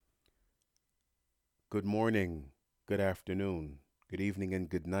Good morning, good afternoon, good evening, and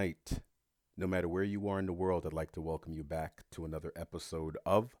good night. No matter where you are in the world, I'd like to welcome you back to another episode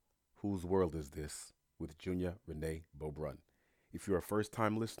of Whose World Is This with Junior Renee Beaubrun. If you're a first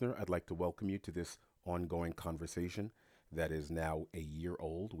time listener, I'd like to welcome you to this ongoing conversation that is now a year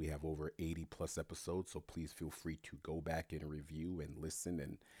old. We have over 80 plus episodes, so please feel free to go back and review and listen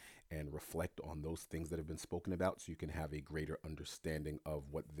and reflect on those things that have been spoken about so you can have a greater understanding of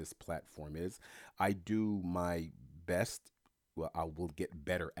what this platform is. I do my best. Well, I will get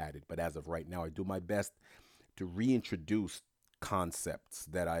better at it, but as of right now, I do my best to reintroduce concepts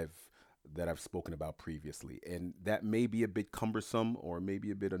that I've spoken about previously. And that may be a bit cumbersome or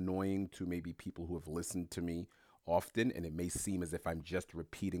maybe a bit annoying to maybe people who have listened to me often, and it may seem as if I'm just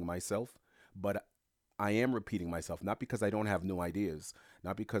repeating myself, but I am repeating myself not because I don't have new ideas,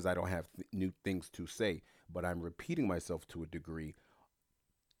 not because I don't have new things to say, but I'm repeating myself to a degree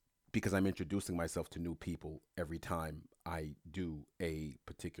because I'm introducing myself to new people every time I do a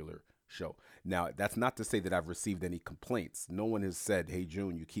particular show. Now, that's not to say that I've received any complaints. No one has said, "Hey,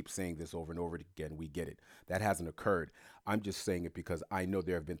 June, you keep saying this over and over again. We get it." That hasn't occurred. I'm just saying it because I know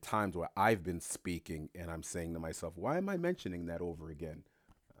there have been times where I've been speaking and I'm saying to myself, "Why am I mentioning that over again?"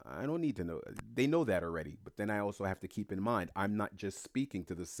 I don't need to know. They know that already. But then I also have to keep in mind, I'm not just speaking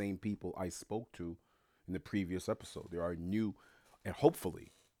to the same people I spoke to in the previous episode. There are new, and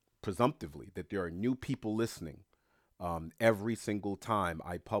hopefully, presumptively, that there are new people listening every single time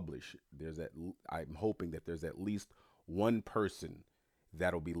I publish. I'm hoping that there's at least one person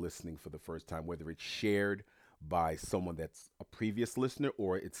that'll be listening for the first time, whether it's shared by someone that's a previous listener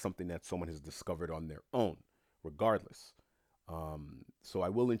or it's something that someone has discovered on their own. Regardless, so I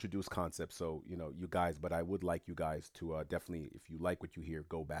will introduce concepts. So you guys, but I would like you guys to definitely, if you like what you hear,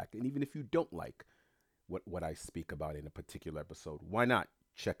 go back, and even if you don't like what I speak about in a particular episode, why not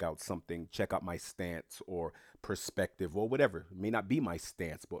check out something, check out my stance or perspective or whatever. It may not be my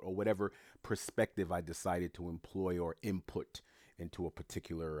stance, but or whatever perspective I decided to employ or input into a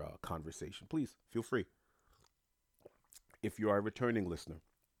particular conversation. Please feel free. If you are a returning listener,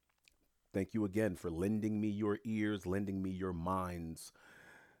 thank you again for lending me your ears, lending me your minds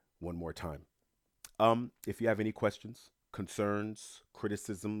one more time. If you have any questions, concerns,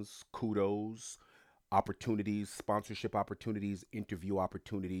 criticisms, kudos, opportunities, sponsorship opportunities, interview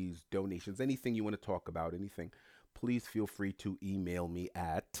opportunities, donations, anything you want to talk about, anything, please feel free to email me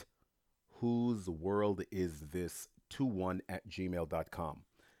at whose world is this 21 at gmail.com.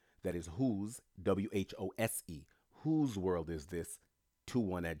 That is whose, WHOSE, whose world is this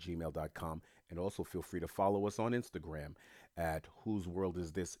 21 at gmail.com. And also feel free to follow us on Instagram at whose world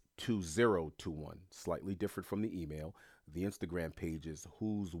is this 2021. Slightly different from the email. The Instagram page is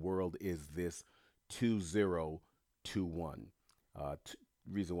whose world is this 2021.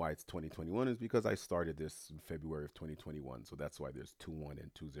 Reason why it's 2021 is because I started this in February of 2021. So that's why there's 21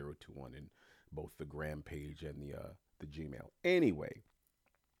 and 2021 in both the gram page and the Gmail. Anyway,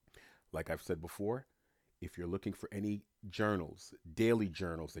 like I've said before, if you're looking for any journals, daily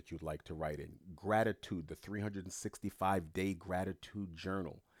journals that you'd like to write in, gratitude, the 365-day gratitude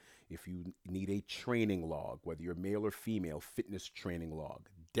journal. If you need a training log, whether you're male or female, fitness training log,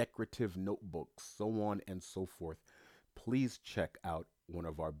 decorative notebooks, so on and so forth, please check out one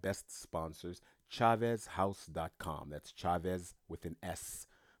of our best sponsors, ChavezHouse.com. That's Chavez with an S,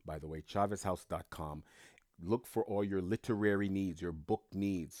 by the way, ChavezHouse.com. Look for all your literary needs, your book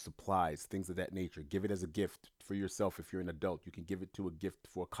needs, supplies, things of that nature. Give it as a gift for yourself if you're an adult. You can give it to a gift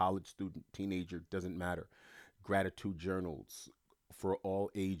for a college student, teenager, doesn't matter. Gratitude journals for all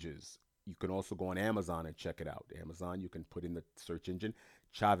ages. You can also go on Amazon and check it out. Amazon, you can put in the search engine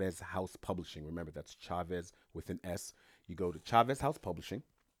Chavez House Publishing. Remember, that's Chavez with an S. You go to Chavez House Publishing,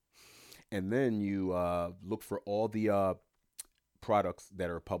 and then you look for all the products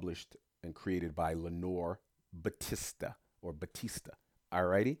that are published and created by Lenore Batista or Batista.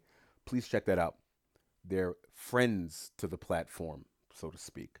 Alrighty? Please check that out. They're friends to the platform, so to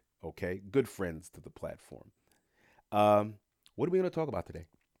speak. Okay? Good friends to the platform. Um, what are we going to talk about today?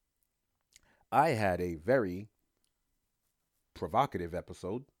 I had a very provocative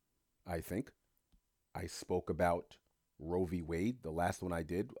episode, I think. I spoke about Roe v. Wade, the last one I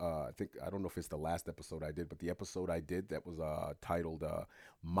did. I don't know if it's the last episode I did, but the episode I did that was titled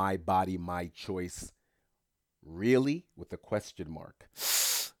My Body, My Choice, Really? With a question mark.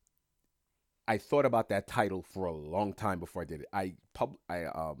 I thought about that title for a long time before I did it. I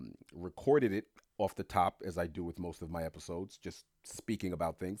recorded it off the top as I do with most of my episodes, just speaking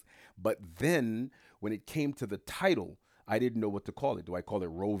about things. But then when it came to the title, I didn't know what to call it. Do I call it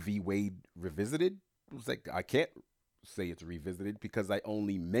Roe v. Wade Revisited? It was like I can't. say it's revisited because I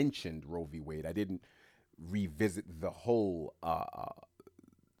only mentioned Roe v. Wade. I didn't revisit the whole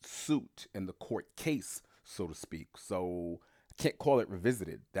suit and the court case, so to speak. So I can't call it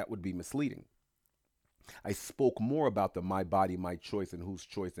revisited. That would be misleading. I spoke more about the my body, my choice and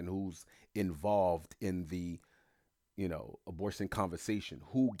who's involved in the, abortion conversation,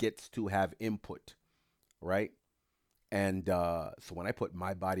 who gets to have input, right? And so when I put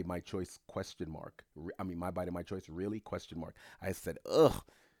my body, my choice question mark, my body, my choice really question mark, I said, ugh,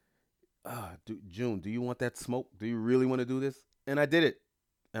 June, do you want that smoke? Do you really want to do this? And I did it.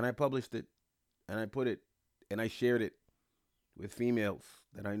 And I published it. And I put it. And I shared it with females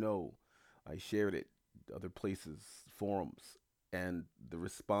that I know. I shared it other places, forums. And the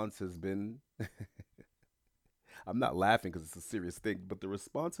response has been I'm not laughing because it's a serious thing, but the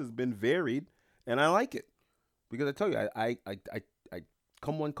response has been varied. And I like it. Because I tell you, I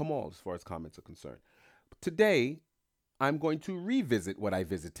come one, come all as far as comments are concerned. But today, I'm going to revisit what I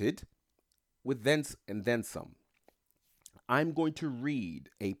visited with then some. I'm going to read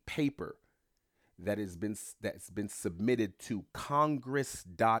a paper that's been submitted to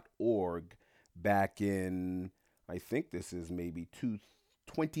congress.org back in, I think this is maybe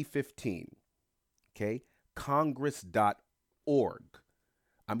 2015. Okay, congress.org.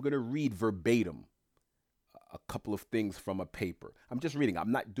 I'm going to read verbatim a couple of things from a paper. I'm just reading.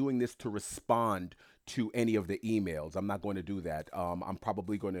 I'm not doing this to respond to any of the emails. I'm not going to do that. I'm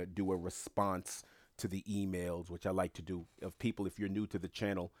probably going to do a response to the emails, which I like to do of people. If you're new to the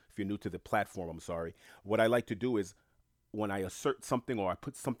channel, if you're new to the platform, I'm sorry. What I like to do is when I assert something or I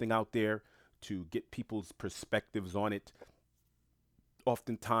put something out there to get people's perspectives on it,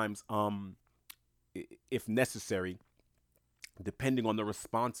 oftentimes, if necessary, depending on the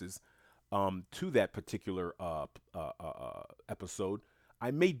responses to that particular episode,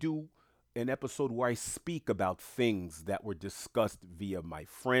 I may do an episode where I speak about things that were discussed via my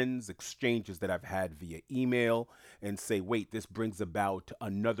friends, exchanges that I've had via email, and say, wait, this brings about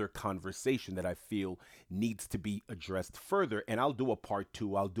another conversation that I feel needs to be addressed further. And I'll do a part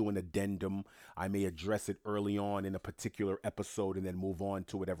two, I'll do an addendum. I may address it early on in a particular episode and then move on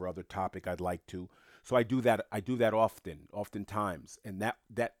to whatever other topic I'd like to. So I do that. I do that oftentimes, and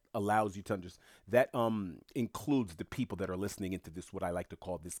that allows you to understand. That includes the people that are listening into this. What I like to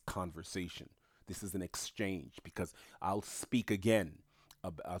call this conversation. This is an exchange because I'll speak again.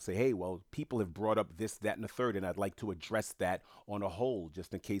 I'll say, hey, well, people have brought up this, that, and the third, and I'd like to address that on a whole,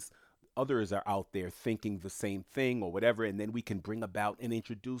 just in case others are out there thinking the same thing or whatever, and then we can bring about and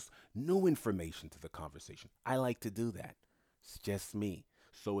introduce new information to the conversation. I like to do that. It's just me.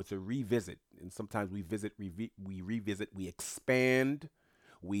 So it's a revisit, and sometimes we revisit, we expand,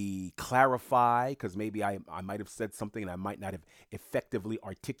 we clarify, because maybe I might have said something and I might not have effectively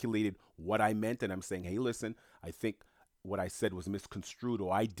articulated what I meant, and I'm saying, hey, listen, I think what I said was misconstrued,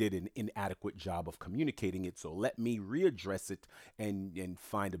 or I did an inadequate job of communicating it, so let me readdress it and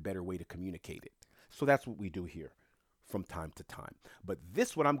find a better way to communicate it. So that's what we do here from time to time. But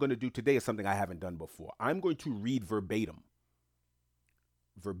what I'm going to do today is something I haven't done before. I'm going to read verbatim.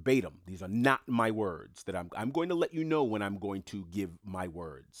 These are not my words. That I'm going to let you know when I'm going to give my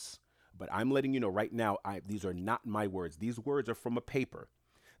words. But I'm letting you know right now, these are not my words. These words are from a paper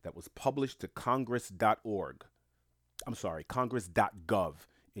that was published to congress.org. I'm sorry, congress.gov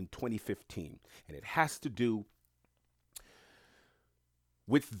in 2015. And it has to do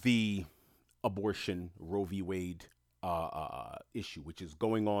with the abortion Roe v. Wade issue, which is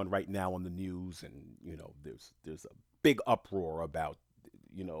going on right now on the news. And, there's a big uproar about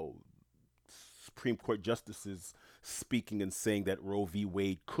Supreme Court justices speaking and saying that Roe v.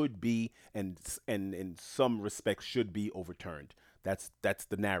 Wade could be and in some respects should be overturned. That's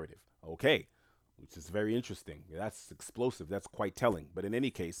the narrative. Okay, which is very interesting. That's explosive. That's quite telling. But in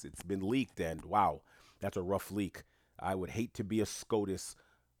any case, it's been leaked, and wow, that's a rough leak. I would hate to be a SCOTUS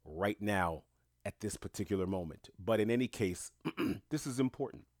right now at this particular moment. But in any case, this is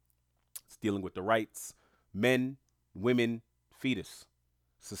important. It's dealing with the rights, men, women, fetus.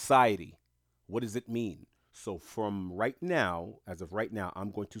 Society, what does it mean? So from right now, as of right now, I'm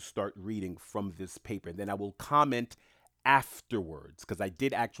going to start reading from this paper, and then I will comment afterwards because I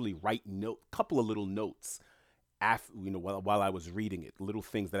did actually write couple of little notes while I was reading it, little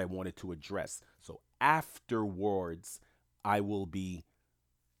things that I wanted to address. So afterwards, I will be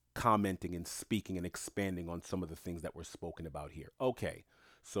commenting and speaking and expanding on some of the things that were spoken about here. Okay.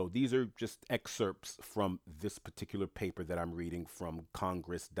 So these are just excerpts from this particular paper that I'm reading from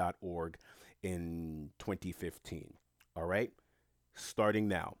congress.org in 2015. All right, starting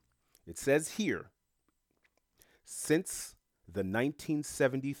now. It says here, since the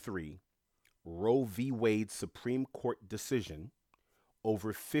 1973 Roe v. Wade Supreme Court decision,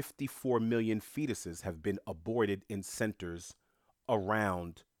 over 54 million fetuses have been aborted in centers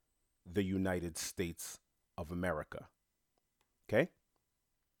around the United States of America. Okay?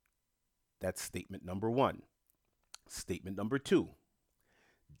 That's statement number one. Statement number two: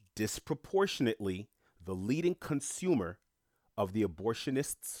 disproportionately, the leading consumer of the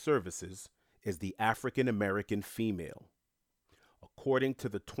abortionist services is the African American female. According to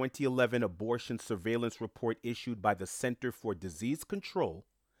the 2011 abortion surveillance report issued by the Center for Disease Control,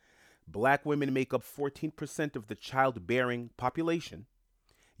 black women make up 14% of the childbearing population,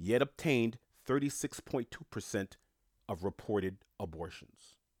 yet obtained 36.2% of reported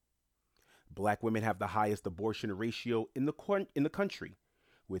abortions. Black women have the highest abortion ratio in the country,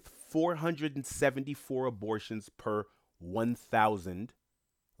 with 474 abortions per 1,000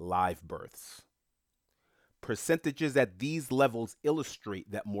 live births. Percentages at these levels illustrate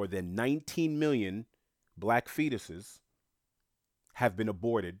that more than 19 million black fetuses have been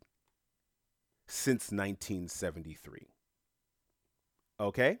aborted since 1973.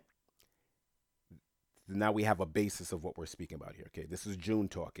 Okay? Now we have a basis of what we're speaking about here. Okay, this is June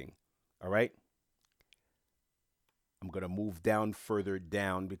talking. All right? I'm going to move down further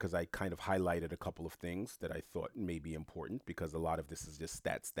down because I kind of highlighted a couple of things that I thought may be important, because a lot of this is just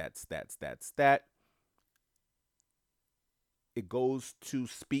stat. It goes to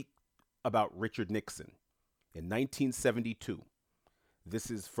speak about Richard Nixon in 1972.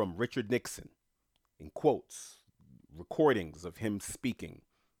 This is from Richard Nixon, in quotes, recordings of him speaking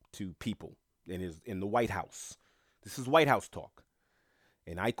to people in the White House. This is White House talk.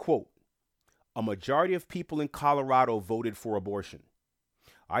 And I quote, "A majority of people in Colorado voted for abortion.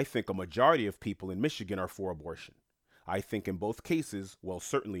 I think a majority of people in Michigan are for abortion. I think in both cases, well,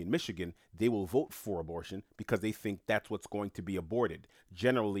 certainly in Michigan, they will vote for abortion because they think that's what's going to be aborted.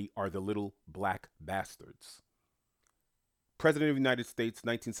 Generally are the little black bastards." President of the United States,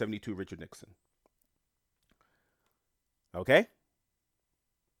 1972, Richard Nixon. Okay?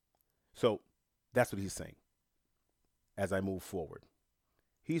 So that's what he's saying as I move forward.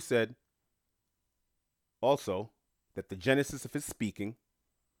 He said also that the genesis of his speaking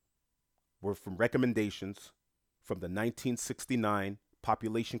were from recommendations from the 1969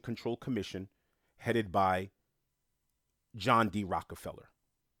 Population Control Commission headed by John D. Rockefeller.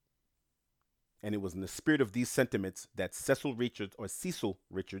 And it was in the spirit of these sentiments that Cecil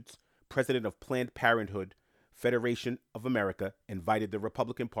Richards, president of Planned Parenthood Federation of America, invited the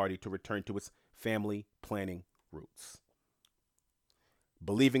Republican Party to return to its family planning roots.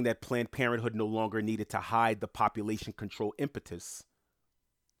 Believing that Planned Parenthood no longer needed to hide the population control impetus,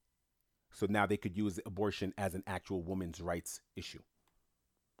 so now they could use abortion as an actual women's rights issue.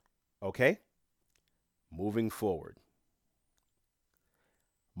 Okay? Moving forward.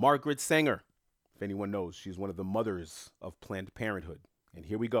 Margaret Sanger, if anyone knows, she's one of the mothers of Planned Parenthood. And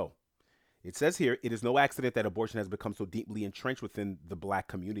here we go. It says here, "It is no accident that abortion has become so deeply entrenched within the black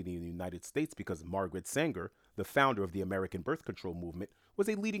community in the United States because Margaret Sanger, the founder of the American birth control movement, was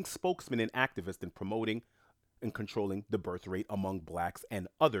a leading spokesman and activist in promoting and controlling the birth rate among blacks and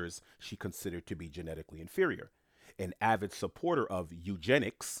others she considered to be genetically inferior. An avid supporter of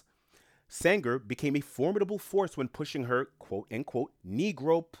eugenics, Sanger became a formidable force when pushing her quote-unquote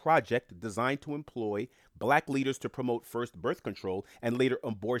Negro project designed to employ black leaders to promote first birth control and later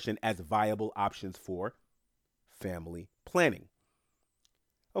abortion as viable options for family planning."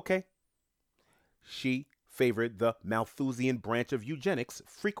 Okay. She favored the Malthusian branch of eugenics,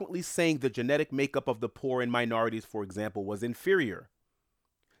 frequently saying the genetic makeup of the poor and minorities, for example, was inferior.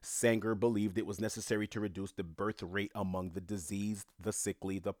 Sanger believed it was necessary to reduce the birth rate among the diseased, the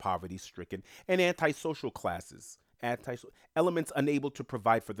sickly, the poverty-stricken, and antisocial classes, elements unable to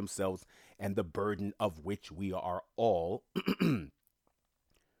provide for themselves, and the burden of which we are all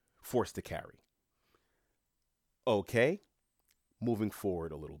forced to carry. Okay, moving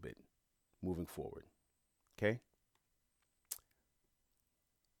forward a little bit. Moving forward. Okay?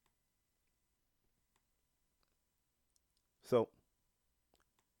 So,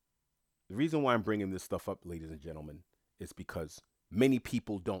 the reason why I'm bringing this stuff up, ladies and gentlemen, is because many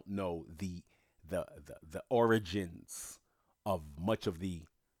people don't know the origins of much of the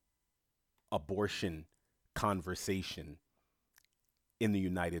abortion conversation in the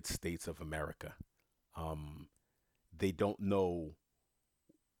United States of America. They don't know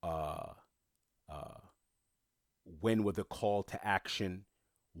when was the call to action,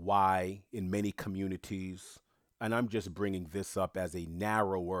 why in many communities, and I'm just bringing this up as a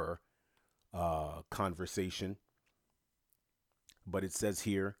narrower conversation. But it says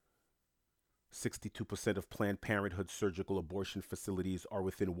here, 62% of Planned Parenthood surgical abortion facilities are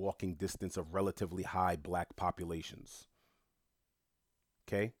within walking distance of relatively high black populations.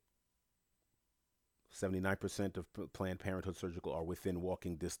 Okay? 79% of Planned Parenthood surgical are within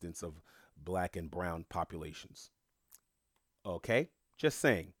walking distance of black and brown populations. Okay? Just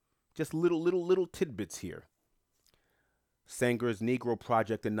saying. Just little tidbits here. Sanger's Negro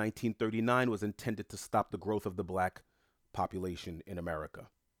Project in 1939 was intended to stop the growth of the black population in America.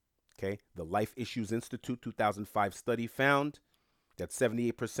 Okay? The Life Issues Institute 2005 study found that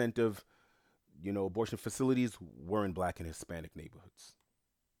 78% of, abortion facilities were in black and Hispanic neighborhoods.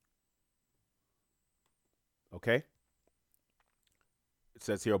 Okay? It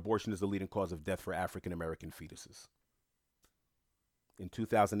says here abortion is the leading cause of death for African American fetuses. In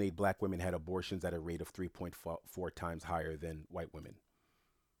 2008, black women had abortions at a rate of 3.4 times higher than white women.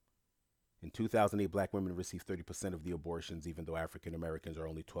 In 2008, black women received 30% of the abortions, even though African Americans are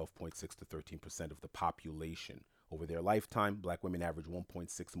only 12.6 to 13% of the population. Over their lifetime, black women average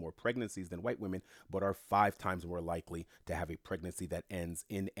 1.6 more pregnancies than white women, but are 5 times more likely to have a pregnancy that ends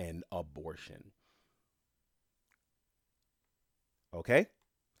in an abortion. Okay?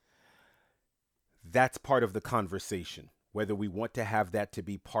 That's part of the conversation. Whether we want to have that to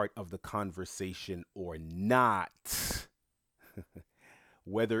be part of the conversation or not,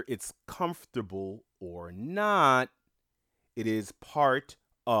 whether it's comfortable or not, it is part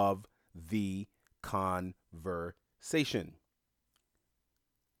of the conversation.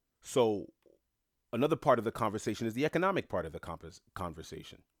 So, another part of the conversation is the economic part of the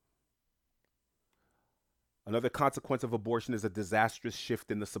conversation. Another consequence of abortion is a disastrous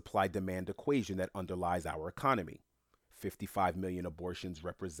shift in the supply-demand equation that underlies our economy. 55 million abortions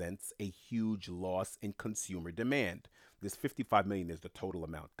represents a huge loss in consumer demand. This 55 million is the total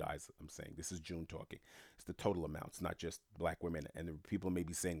amount, guys. I'm saying this is June talking. It's the total amount. It's not just black women. And people may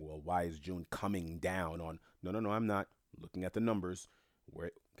be saying, well, why is June coming down on? No, I'm not. Looking at the numbers.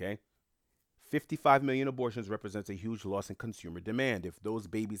 Okay? 55 million abortions represents a huge loss in consumer demand. If those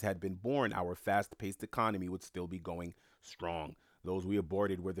babies had been born, our fast-paced economy would still be going strong. Those we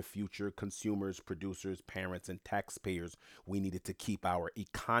aborted were the future consumers, producers, parents, and taxpayers. We needed to keep our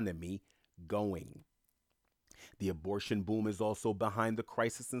economy going. The abortion boom is also behind the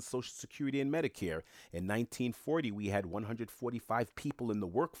crisis in Social Security and Medicare. In 1940, we had 145 people in the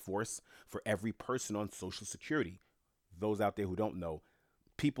workforce for every person on Social Security. Those out there who don't know,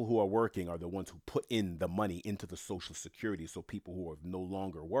 people who are working are the ones who put in the money into the Social Security. So people who have no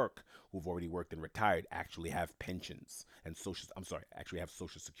longer work, who've already worked and retired, actually have pensions and actually have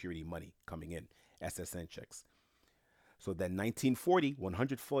Social Security money coming in, SSN checks. So then 1940,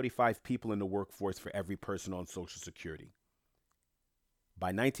 145 people in the workforce for every person on Social Security. By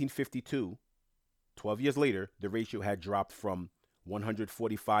 1952, 12 years later, the ratio had dropped from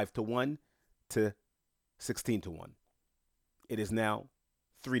 145 to 1 to 16 to 1. It is now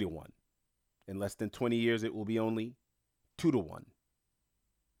 3 to 1. In less than 20 years, it will be only 2 to 1.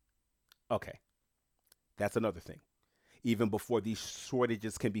 Okay, that's another thing. Even before these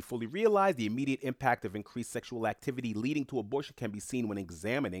shortages can be fully realized, the immediate impact of increased sexual activity leading to abortion can be seen when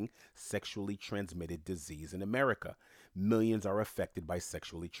examining sexually transmitted disease in America. Millions are affected by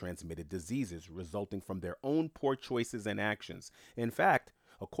sexually transmitted diseases resulting from their own poor choices and actions. In fact,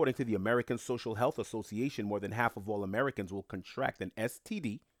 according to the American Social Health Association, more than half of all Americans will contract an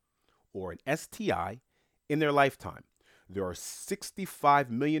STD or an STI in their lifetime. There are 65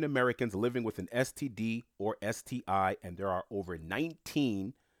 million Americans living with an STD or STI, and there are over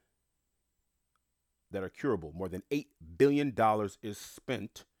 19 that are curable. More than $8 billion is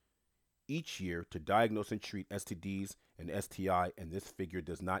spent each year to diagnose and treat STDs and STI, and this figure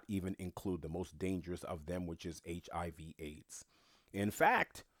does not even include the most dangerous of them, which is HIV/AIDS. In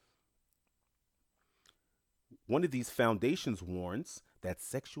fact, one of these foundations warns that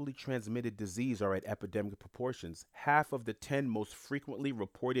sexually transmitted disease are at epidemic proportions. Half of the 10 most frequently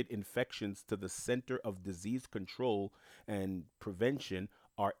reported infections to the Center of Disease Control and Prevention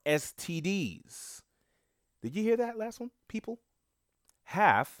are STDs. Did you hear that last one, people?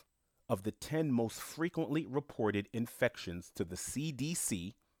 Half of the 10 most frequently reported infections to the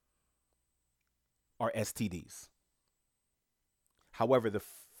CDC are STDs. However, the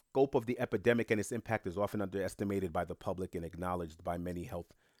scope of the epidemic and its impact is often underestimated by the public and acknowledged by many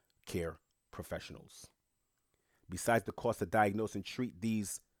health care professionals. Besides the cost to diagnose and treat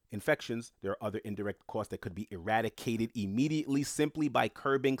these infections, there are other indirect costs that could be eradicated immediately simply by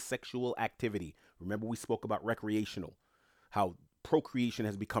curbing sexual activity. Remember, we spoke about recreational, how procreation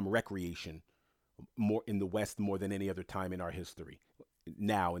has become recreation more in the West more than any other time in our history.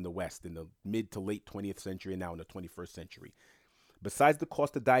 Now in the West, in the mid to late 20th century, and now in the 21st century. Besides the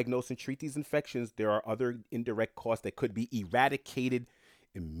cost to diagnose and treat these infections, there are other indirect costs that could be eradicated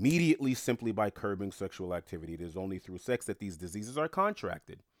immediately simply by curbing sexual activity. It is only through sex that these diseases are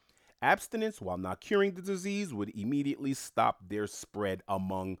contracted. Abstinence, while not curing the disease, would immediately stop their spread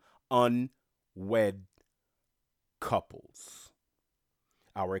among unwed couples.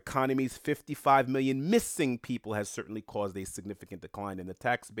 Our economy's 55 million missing people has certainly caused a significant decline in the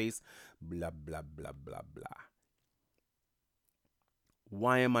tax base. Blah, blah, blah, blah, blah.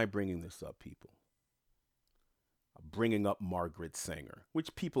 Why am I bringing this up, people? I'm bringing up Margaret Sanger,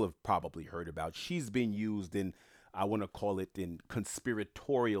 which people have probably heard about. She's been used in, I want to call it, in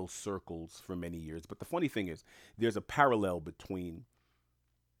conspiratorial circles for many years. But the funny thing is, there's a parallel between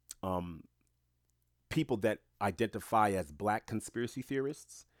um, people that identify as black conspiracy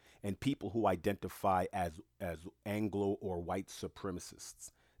theorists and people who identify as Anglo or white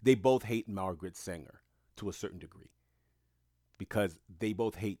supremacists. They both hate Margaret Sanger to a certain degree because they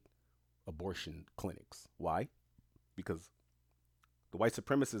both hate abortion clinics. Why? Because the white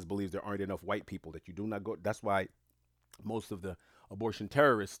supremacists believe there aren't enough white people, that you do not go. That's why most of the abortion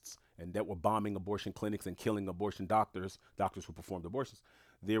terrorists and that were bombing abortion clinics and killing abortion doctors who performed abortions,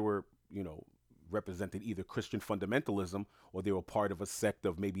 they were, represented either Christian fundamentalism or they were part of a sect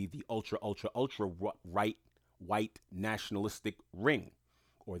of maybe the ultra right white nationalistic ring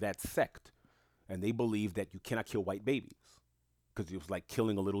or that sect. And they believed that you cannot kill white babies because it was like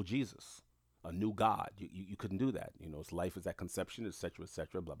killing a little Jesus, a new God. You couldn't do that. Its life is at conception,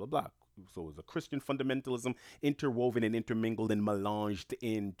 etc., blah, blah, blah. So it was a Christian fundamentalism interwoven and intermingled and melanged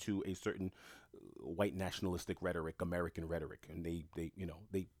into a certain white nationalistic rhetoric, American rhetoric. And they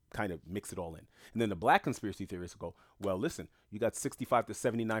kind of mix it all in. And then the black conspiracy theorists go, well, listen, you got 65 to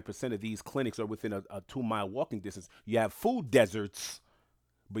 79% of these clinics are within a 2-mile walking distance. You have food deserts,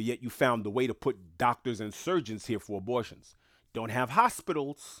 but yet you found the way to put doctors and surgeons here for abortions. Don't have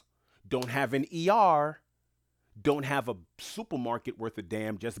hospitals, don't have an ER, don't have a supermarket worth a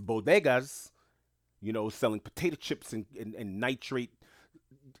damn, just bodegas, selling potato chips and nitrate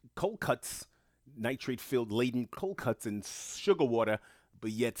cold cuts, nitrate filled laden cold cuts and sugar water.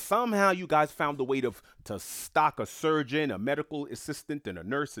 But yet somehow you guys found a way to stock a surgeon, a medical assistant, and a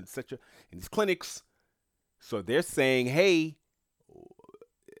nurse, etc. in these clinics. So they're saying, hey,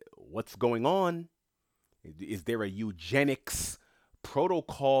 what's going on? Is there a eugenics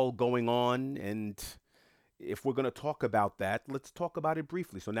protocol going on? And if we're going to talk about that, let's talk about it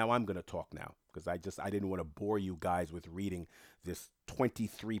briefly. So now I'm going to talk now because I didn't want to bore you guys with reading this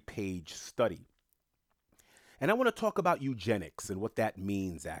 23-page study. And I want to talk about eugenics and what that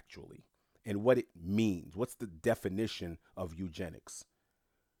means actually, and what it means. What's the definition of eugenics?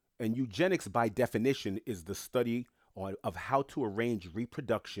 And eugenics, by definition, is the study of how to arrange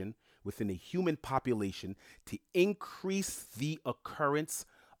reproduction within a human population to increase the occurrence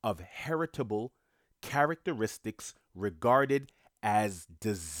of heritable characteristics regarded as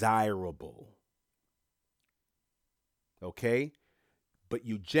desirable. Okay? But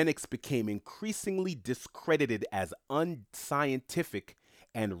eugenics became increasingly discredited as unscientific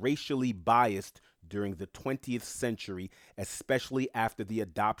and racially biased during the 20th century, especially after the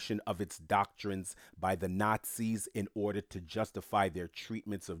adoption of its doctrines by the Nazis in order to justify their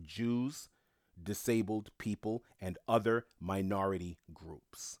treatments of Jews, disabled people, and other minority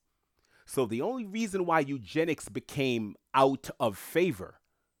groups. So the only reason why eugenics became out of favor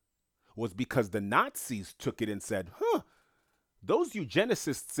was because the Nazis took it and said, those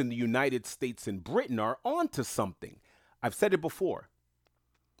eugenicists in the United States and Britain are onto something. I've said it before.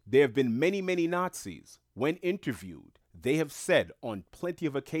 There have been many, many Nazis. When interviewed, they have said on plenty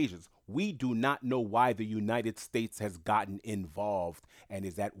of occasions, we do not know why the United States has gotten involved and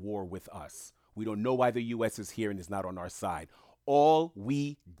is at war with us. We don't know why the U.S. is here and is not on our side. All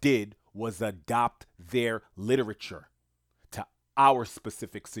we did was adopt their literature to our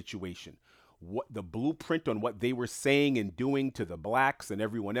specific situation. What the blueprint on what they were saying and doing to the blacks and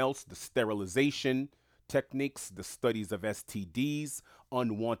everyone else, the sterilization techniques, the studies of STDs,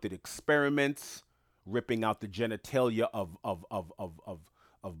 unwanted experiments, ripping out the genitalia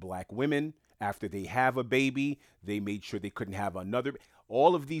of black women after they have a baby. They made sure they couldn't have another.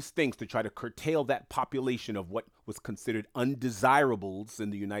 All of these things to try to curtail that population of what was considered undesirables in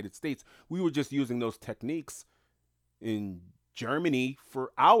the United States. We were just using those techniques in Germany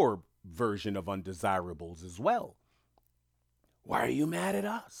for our version of undesirables as well. Why are you mad at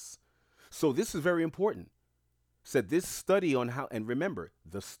us? So this is very important. Said this study on how, and remember,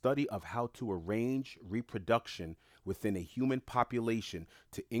 the study of how to arrange reproduction within a human population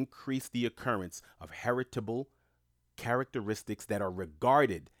to increase the occurrence of heritable characteristics that are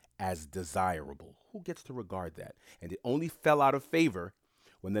regarded as desirable. Who gets to regard that? And it only fell out of favor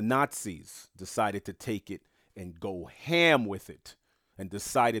when the Nazis decided to take it and go ham with it and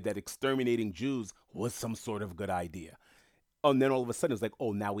decided that exterminating Jews was some sort of good idea. And then all of a sudden it's like,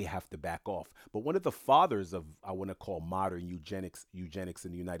 oh, now we have to back off. But one of the fathers of, I want to call modern eugenics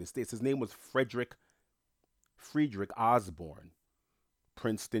in the United States, his name was Friedrich Osborne,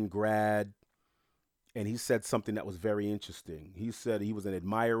 Princeton grad. And he said something that was very interesting. He said he was an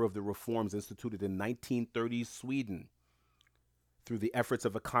admirer of the reforms instituted in 1930s Sweden through the efforts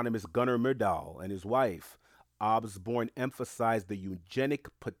of economist Gunnar Myrdal and his wife. Osborne emphasized the eugenic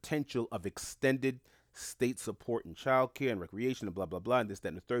potential of extended state support in childcare and recreation and blah, blah, blah, and this, that,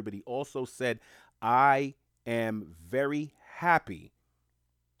 and the third. But he also said, I am very happy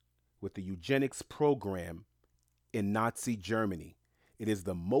with the eugenics program in Nazi Germany. It is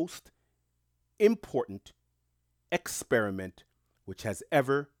the most important experiment which has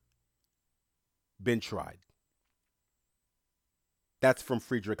ever been tried. That's from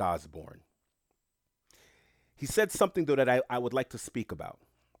Friedrich Osborne. He said something, though, that I would like to speak about.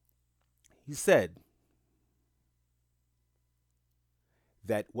 He said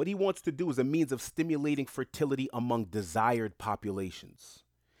that what he wants to do is a means of stimulating fertility among desired populations.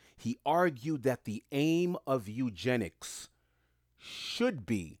 He argued that the aim of eugenics should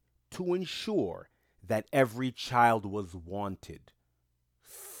be to ensure that every child was wanted.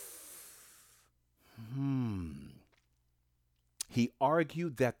 He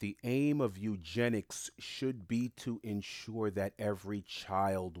argued that the aim of eugenics should be to ensure that every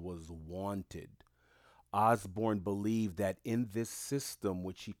child was wanted. Osborne believed that in this system,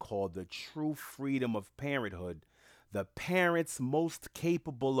 which he called the true freedom of parenthood, the parents most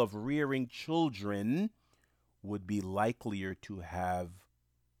capable of rearing children would be likelier to have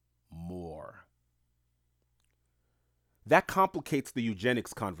more. That complicates the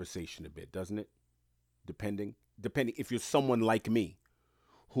eugenics conversation a bit, doesn't it? Depending if you're someone like me,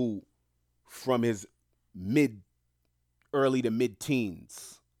 who from his early to mid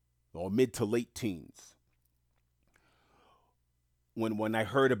teens or mid to late teens, when I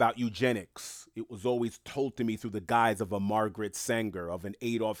heard about eugenics, it was always told to me through the guise of a Margaret Sanger, of an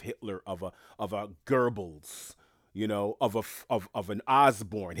Adolf Hitler, of a Goebbels, of an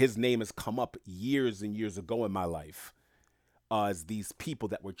Osborne. His name has come up years and years ago in my life as these people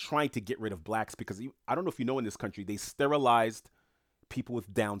that were trying to get rid of blacks, because I don't know if you know, in this country, they sterilized people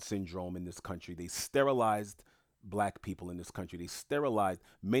with Down syndrome in this country. They sterilized black people in this country. They sterilized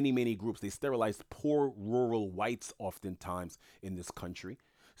many, many groups. They sterilized poor rural whites oftentimes in this country,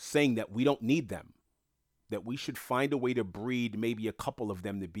 saying that we don't need them, that we should find a way to breed maybe a couple of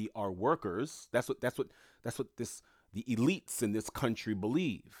them to be our workers. That's what the elites in this country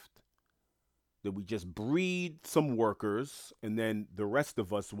believed. That we just breed some workers and then the rest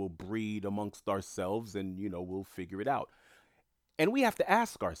of us will breed amongst ourselves and, we'll figure it out. And we have to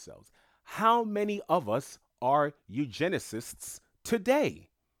ask ourselves, how many of us are eugenicists today?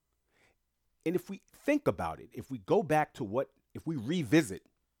 And if we think about it, if we go back to if we revisit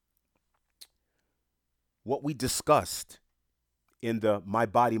what we discussed in the My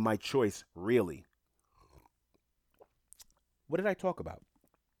Body, My Choice, really, what did I talk about?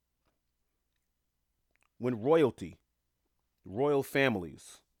 When royal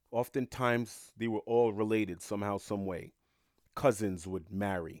families, oftentimes they were all related somehow, some way. Cousins would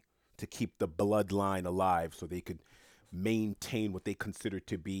marry to keep the bloodline alive so they could maintain what they considered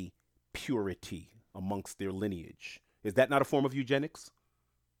to be purity amongst their lineage. Is that not a form of eugenics?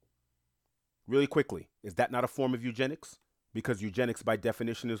 Really quickly, is that not a form of eugenics? Because eugenics by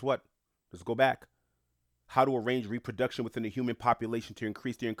definition is what? Let's go back. How to arrange reproduction within the human population to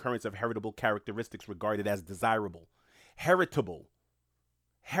increase the occurrence of heritable characteristics regarded as desirable.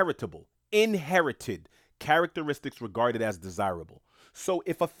 Inherited characteristics regarded as desirable. So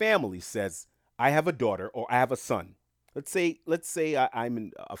if a family says, I have a daughter or I have a son, let's say I'm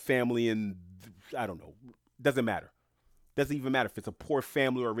in a family in, I don't know, doesn't matter. Doesn't even matter if it's a poor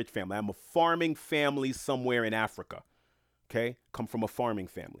family or a rich family. I'm a farming family somewhere in Africa, okay? Come from a farming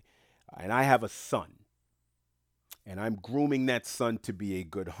family. And I have a son. And I'm grooming that son to be a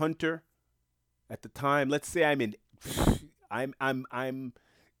good hunter. At the time, let's say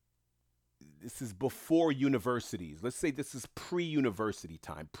this is before universities. Let's say this is pre-university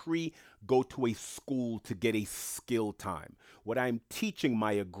time, go to a school to get a skill time. What I'm teaching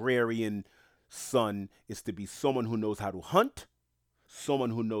my agrarian son is to be someone who knows how to hunt,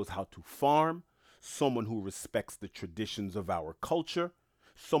 someone who knows how to farm, someone who respects the traditions of our culture,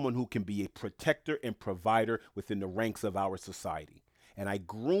 someone who can be a protector and provider within the ranks of our society. And I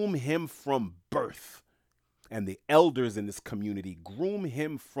groom him from birth. And the elders in this community groom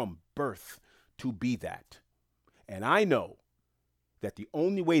him from birth to be that. And I know that the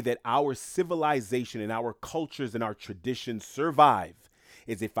only way that our civilization and our cultures and our traditions survive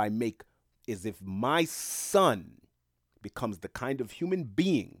is if my son becomes the kind of human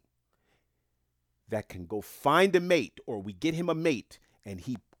being that can go find a mate, or we get him a mate and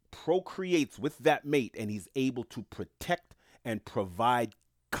he procreates with that mate and he's able to protect and provide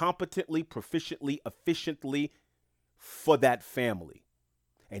competently, proficiently, efficiently for that family.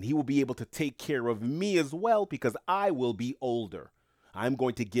 And he will be able to take care of me as well because I will be older. I'm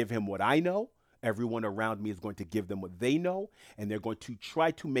going to give him what I know. Everyone around me is going to give them what they know. And they're going to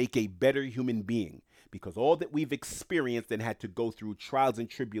try to make a better human being. Because all that we've experienced and had to go through trials and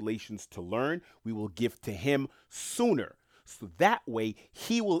tribulations to learn, we will give to him sooner. So that way,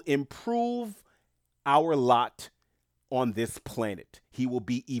 he will improve our lot on this planet. He will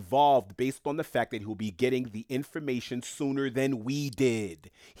be evolved based on the fact that he will be getting the information sooner than we did.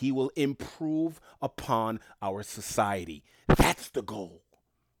 He will improve upon our society. That's the goal.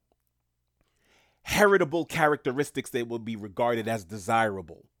 Heritable characteristics that will be regarded as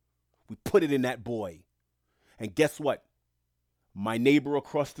desirable. We put it in that boy. And guess what? My neighbor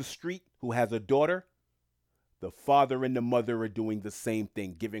across the street who has a daughter, the father and the mother are doing the same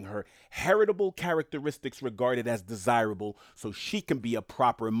thing, giving her heritable characteristics regarded as desirable so she can be a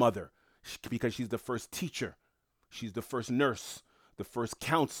proper mother because she's the first teacher, she's the first nurse, the first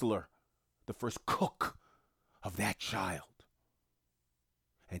counselor, the first cook of that child.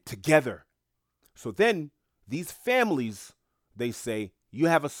 And together, so then these families, they say, you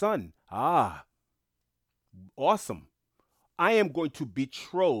have a son. Ah, awesome. I am going to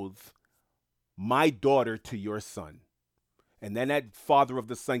betroth my daughter to your son. And then that father of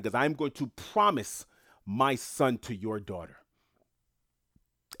the son goes, I'm going to promise my son to your daughter.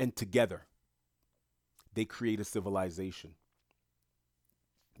 And together, they create a civilization.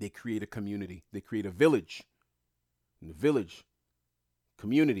 They create a community. They create a village. And the village,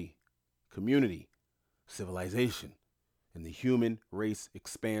 community, civilization. And the human race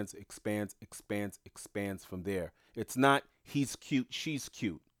expands from there. It's not he's cute, she's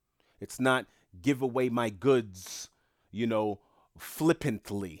cute. It's not give away my goods,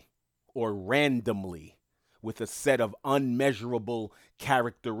 flippantly or randomly with a set of unmeasurable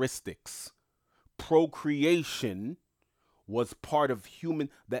characteristics. Procreation was part of human,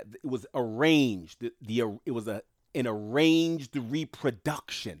 that it was arranged. It was an arranged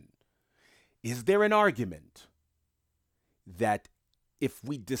reproduction. Is there an argument that if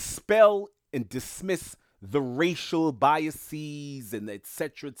we dispel and dismiss the racial biases and et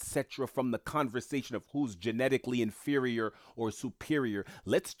cetera, from the conversation of who's genetically inferior or superior,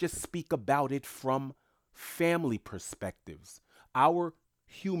 let's just speak about it from family perspectives. Our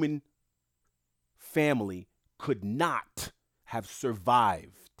human family could not have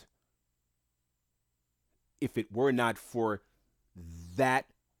survived if it were not for that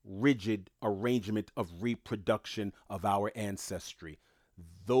rigid arrangement of reproduction of our ancestry.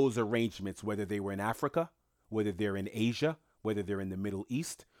 Those arrangements, whether they were in Africa, whether they're in Asia, whether they're in the Middle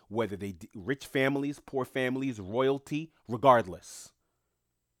East, whether they rich families, poor families, royalty, regardless.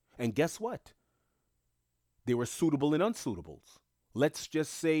 And guess what? There were suitable and unsuitables. Let's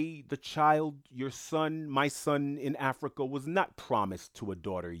just say the child, your son, my son in Africa was not promised to a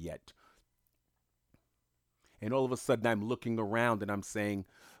daughter yet. And all of a sudden I'm looking around and I'm saying,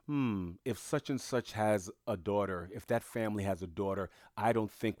 if such and such has a daughter, if that family has a daughter, I don't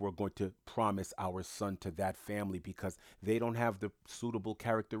think we're going to promise our son to that family because they don't have the suitable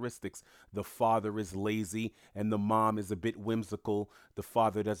characteristics. The father is lazy and the mom is a bit whimsical. The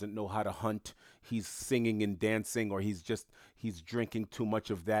father doesn't know how to hunt. He's singing and dancing, or he's drinking too much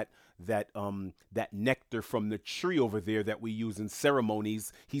of that nectar from the tree over there that we use in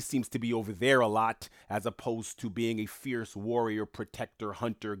ceremonies. He seems to be over there a lot, as opposed to being a fierce warrior, protector,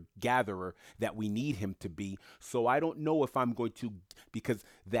 hunter, gatherer that we need him to be. So I don't know if I'm going to, because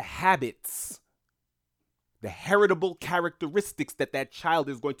the habits, the heritable characteristics that child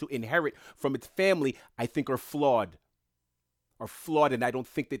is going to inherit from its family, I think are flawed. And I don't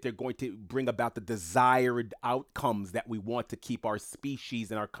think that they're going to bring about the desired outcomes that we want to keep our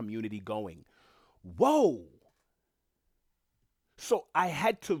species and our community going. Whoa! So I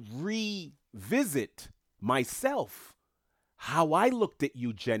had to revisit myself, how I looked at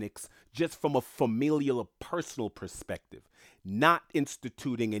eugenics just from a familial, personal perspective, not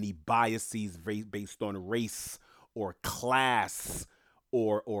instituting any biases based on race or class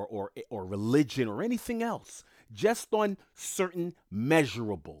or religion or anything else. Just on certain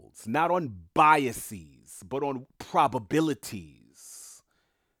measurables, not on biases, but on probabilities.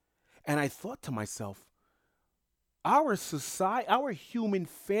 And I thought to myself, Our society, our human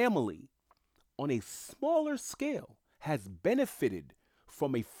family on a smaller scale has benefited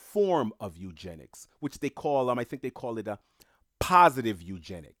from a form of eugenics, which they call, I think they call it a positive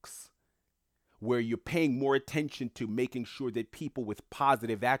eugenics, where you're paying more attention to making sure that people with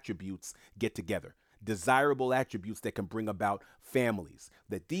positive attributes get together, desirable attributes that can bring about families,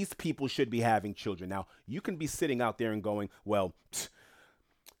 that these people should be having children. Now, you can be sitting out there and going, well,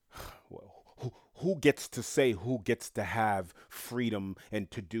 who gets to say who gets to have freedom and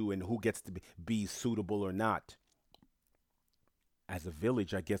to do and who gets to be suitable or not? As a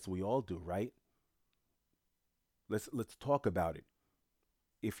village, I guess we all do, right? Let's talk about it.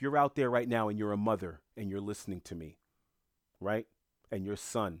 If you're out there right now and you're a mother and you're listening to me, right? And your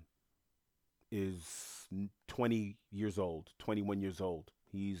son is 20 years old, 21 years old.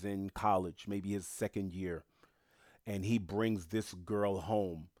 He's in college, maybe his second year, and he brings this girl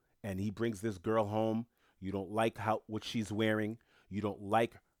home. And he brings this girl home. You don't like how what she's wearing. You don't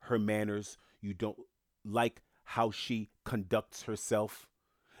like her manners. You don't like how she conducts herself.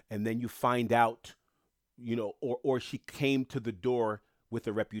 And then you find out, or she came to the door with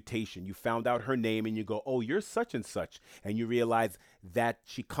a reputation. You found out her name and you go, "Oh, you're such and such." And you realize that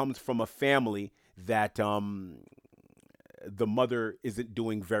she comes from a family that the mother isn't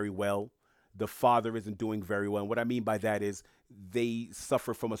doing very well. The father isn't doing very well. And what I mean by that is they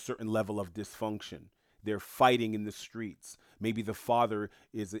suffer from a certain level of dysfunction. They're fighting in the streets. Maybe the father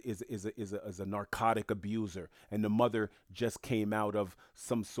is a narcotic abuser, and the mother just came out of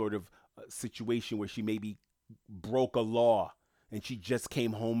some sort of situation where she maybe broke a law and she just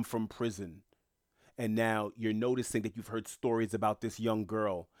came home from prison. And now you're noticing that you've heard stories about this young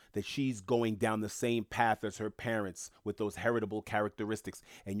girl, that she's going down the same path as her parents with those heritable characteristics.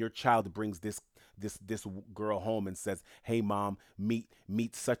 And your child brings this girl home and says, "Hey mom,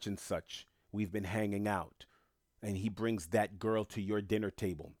 meet such and such. We've been hanging out." And he brings that girl to your dinner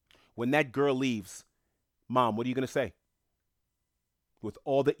table. When that girl leaves, "Mom, what are you going to say?" With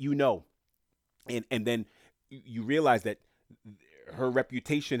all that you know. And then you realize that her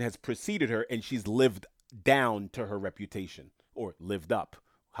reputation has preceded her and she's lived down to her reputation, or lived up,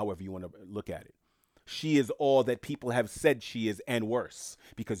 however you want to look at it. She is all that people have said she is and worse,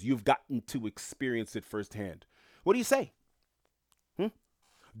 because you've gotten to experience it firsthand. What do you say? Hmm?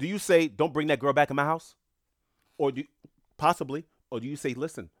 Do you say, "Don't bring that girl back in my house"? Or do possibly, or do you say,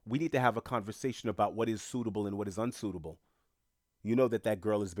 "Listen, we need to have a conversation about what is suitable and what is unsuitable"? You know that that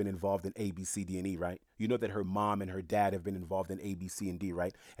girl has been involved in A, B, C, D, and E, right? You know that her mom and her dad have been involved in A, B, C, and D,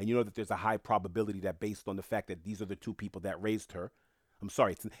 right? And you know that there's a high probability that, based on the fact that these are the two people that raised her, I'm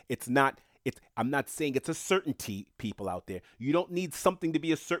sorry, it's not. I'm not saying it's a certainty, people out there. You don't need something to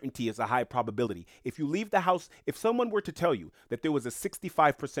be a certainty as a high probability. If you leave the house, if someone were to tell you that there was a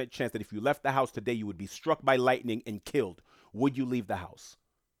 65% chance that if you left the house today, you would be struck by lightning and killed, would you leave the house?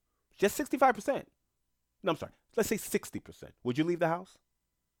 Just 65%. No, I'm sorry. Let's say 60%. Would you leave the house?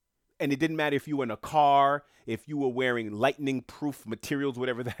 And it didn't matter if you were in a car, if you were wearing lightning proof materials,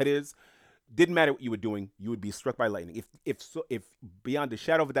 whatever that is. Didn't matter what you were doing, you would be struck by lightning. If beyond a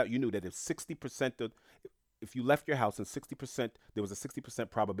shadow of a doubt you knew that if 60% of if you left your house and 60% there was a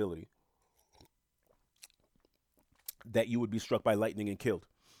 60% probability that you would be struck by lightning and killed,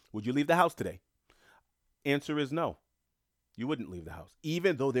 would you leave the house today? Answer is no. You wouldn't leave the house,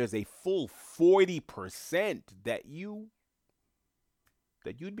 even though there's a full 40% that you'd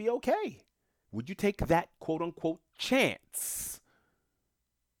be okay. Would you take that quote unquote chance?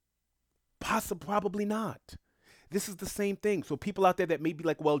 Possibly, probably not. This is the same thing. So people out there that may be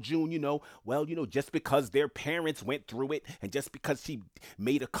like, "Well, June, just because their parents went through it and just because she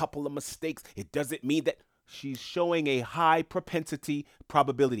made a couple of mistakes, it doesn't mean that." She's showing a high propensity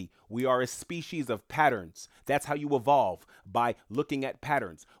probability. We are a species of patterns. That's how you evolve, by looking at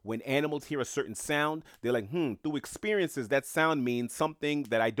patterns. When animals hear a certain sound, they're like, through experiences, that sound means something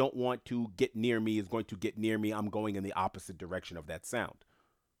that I don't want to get near me is going to get near me. I'm going in the opposite direction of that sound.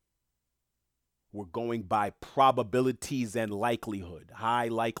 We're going by probabilities and likelihood, high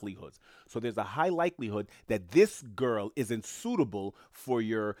likelihoods. So there's a high likelihood that this girl isn't suitable for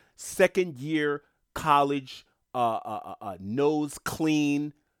your second year college, nose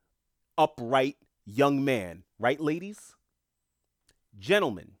clean, upright young man. Right, ladies?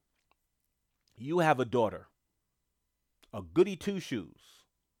 Gentlemen, you have a daughter, a goody two shoes,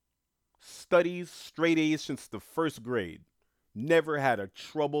 studies straight A's since the first grade, never had a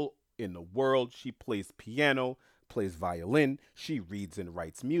trouble in the world. She plays piano, plays violin, she reads and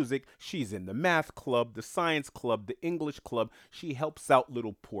writes music, she's in the math club, the science club, the English club, she helps out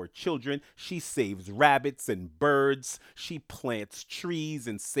little poor children, she saves rabbits and birds, she plants trees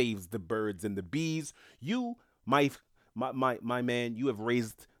and saves the birds and the bees. You My my man, you have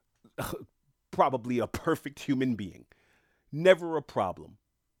raised probably a perfect human being. Never a problem.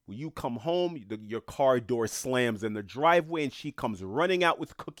 When you come home, your car door slams in the driveway and she comes running out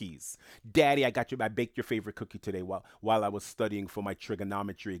with cookies. Daddy, I baked your favorite cookie today while I was studying for my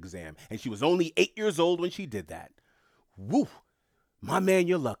trigonometry exam. And she was only 8 years old when she did that. Woo! My man,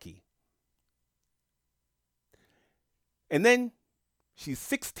 you're lucky. And then she's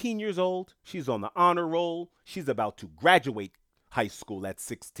 16 years old. She's on the honor roll. She's about to graduate high school at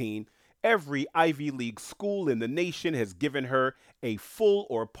 16. Every Ivy League school in the nation has given her a full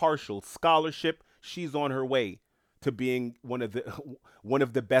or partial scholarship. She's on her way to being one of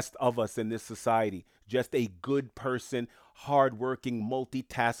the best of us in this society. Just a good person, hardworking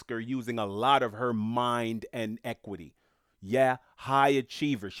multitasker, using a lot of her mind and equity. Yeah, high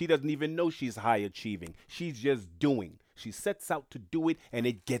achiever. She doesn't even know she's high achieving. She's just doing. She sets out to do it and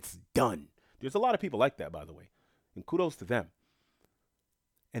it gets done. There's a lot of people like that, by the way. And kudos to them.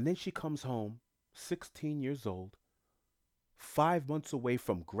 And then she comes home, 16 years old, 5 months away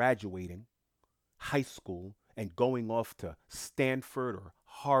from graduating high school and going off to Stanford or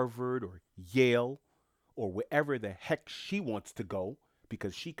Harvard or Yale or wherever the heck she wants to go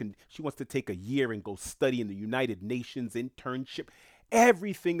because she wants to take a year and go study in the United Nations internship.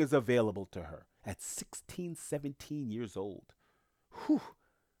 Everything is available to her at 16, 17 years old. Whew.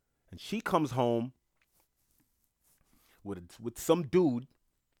 And she comes home with some dude.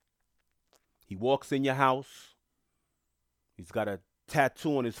 He walks in your house. He's got a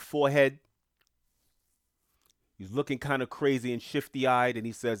tattoo on his forehead. He's looking kind of crazy and shifty eyed, and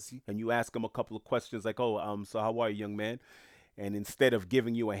he says, and you ask him a couple of questions like, "Oh, so how are you, young man?" And instead of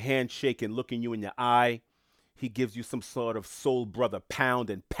giving you a handshake and looking you in your eye, he gives you some sort of soul brother pound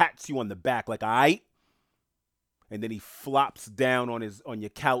and pats you on the back like, "All right." And then he flops down on your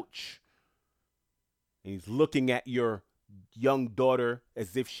couch, and he's looking at your young daughter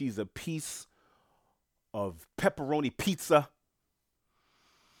as if she's a piece of pepperoni pizza.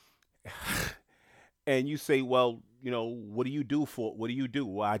 And you say, well, what do you do what do you do?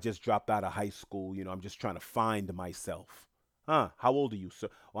 Well, I just dropped out of high school. I'm just trying to find myself. Huh? How old are you, sir?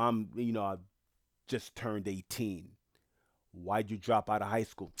 Well, I just turned 18. Why'd you drop out of high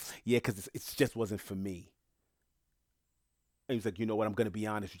school? Yeah, because it just wasn't for me. And he's like, you know what? I'm gonna be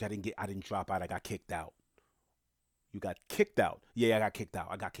honest with you. I didn't drop out. I got kicked out. You got kicked out? Yeah, I got kicked out.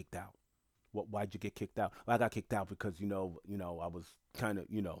 I got kicked out. Why'd you get kicked out? Well, I got kicked out because I was kind of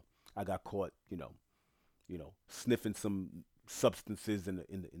I got caught sniffing some substances in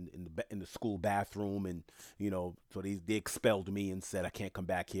the school bathroom, and so they expelled me and said I can't come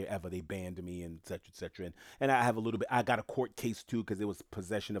back here ever. They banned me and etc. etc. And I have a little bit. I got a court case too because it was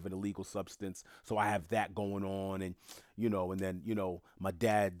possession of an illegal substance. So I have that going on, and and then my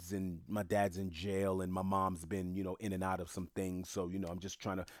dad's in jail, and my mom's been in and out of some things. So I'm just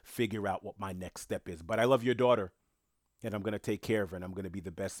trying to figure out what my next step is. But I love your daughter, and I'm gonna take care of her, and I'm gonna be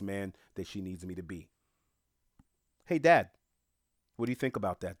the best man that she needs me to be. Hey, Dad, what do you think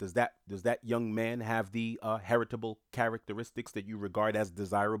about that? Does that young man have the heritable characteristics that you regard as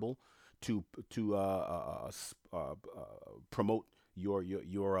desirable to promote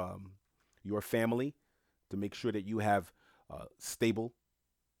your family, to make sure that you have stable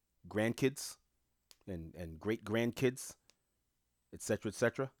grandkids and great grandkids, etc.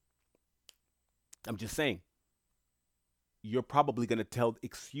 etc. I'm just saying, you're probably gonna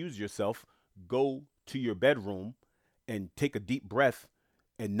excuse yourself, go to your bedroom and take a deep breath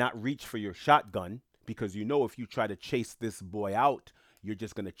and not reach for your shotgun because if you try to chase this boy out, you're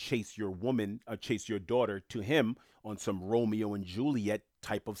just going to chase your woman, chase your daughter to him on some Romeo and Juliet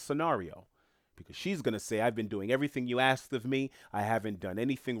type of scenario. Because she's going to say, I've been doing everything you asked of me. I haven't done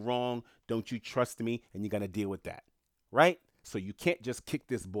anything wrong. Don't you trust me? And you're going to deal with that. Right? So you can't just kick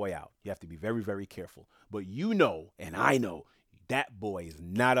this boy out. You have to be very, very careful. But and I know, that boy is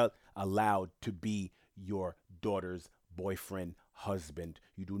not allowed to be your daughter's boyfriend, husband.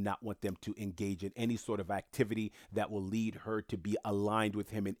 You do not want them to engage in any sort of activity that will lead her to be aligned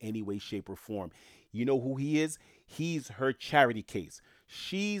with him in any way, shape, or form. You know who he is? He's her charity case.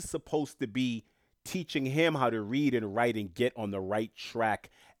 She's supposed to be teaching him how to read and write and get on the right track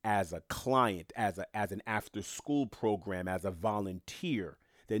as a client, as an after school program, as a volunteer.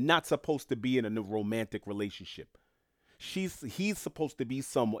 They're not supposed to be in a romantic relationship. He's supposed to be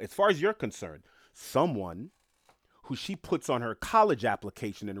someone, as far as you're concerned, someone who she puts on her college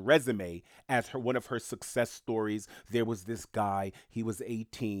application and resume as one of her success stories. There was this guy, he was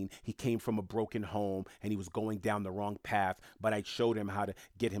 18, he came from a broken home and he was going down the wrong path, but I showed him how to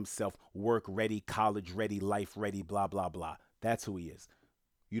get himself work ready, college ready, life ready, blah blah blah. That's who he is.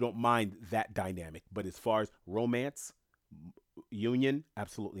 You don't mind that dynamic. But as far as romance, union,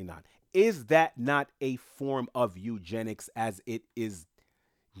 absolutely not. Is that not a form of eugenics as it is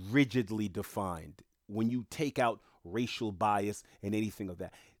rigidly defined? When you take out racial bias and anything of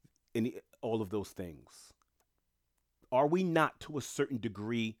that, and all of those things, are we not to a certain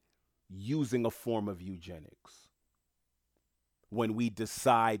degree using a form of eugenics when we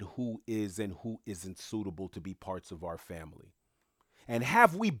decide who is and who isn't suitable to be parts of our family? And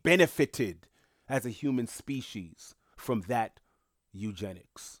have we benefited as a human species from that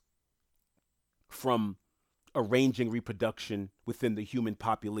eugenics? From arranging reproduction within the human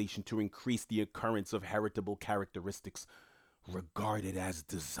population to increase the occurrence of heritable characteristics regarded as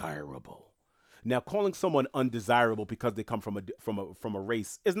desirable. Now, calling someone undesirable because they come from a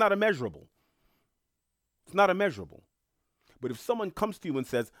race is not immeasurable. It's not immeasurable. But if someone comes to you and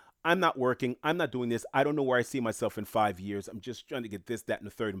says, "I'm not working, I'm not doing this, I don't know where I see myself in 5 years, I'm just trying to get this, that, and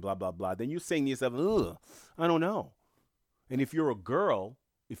the third, and blah, blah, blah," then you're saying to yourself, "Ugh, I don't know." And if you're a girl,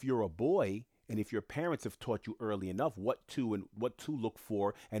 if you're a boy, and if your parents have taught you early enough what to and what to look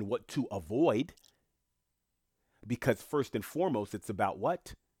for and what to avoid, because first and foremost, it's about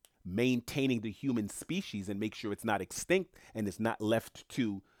what? Maintaining the human species and make sure it's not extinct and it's not left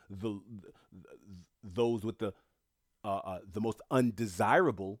to those with the most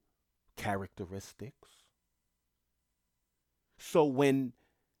undesirable characteristics. So when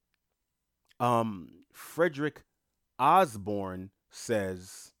Frederick Osborne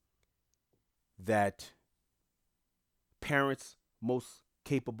says that parents most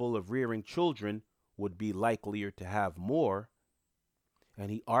capable of rearing children would be likelier to have more, and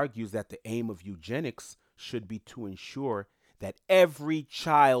he argues that the aim of eugenics should be to ensure that every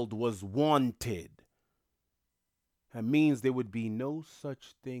child was wanted. That means there would be no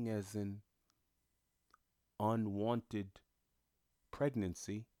such thing as an unwanted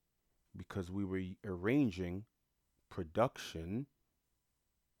pregnancy because we were arranging production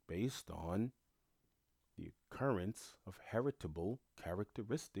based on the occurrence of heritable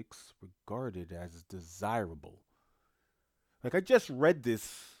characteristics regarded as desirable. Like, I just read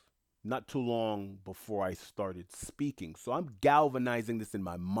this not too long before I started speaking. So I'm galvanizing this in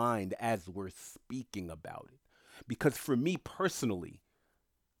my mind as we're speaking about it. Because for me personally,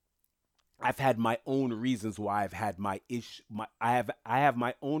 I've had my own reasons why I've had my issue. I have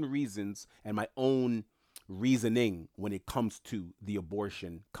my own reasons and my own reasoning when it comes to the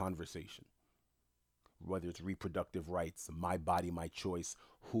abortion conversation. Whether it's reproductive rights, my body, my choice,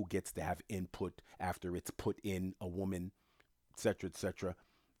 who gets to have input after it's put in a woman, etc., etc.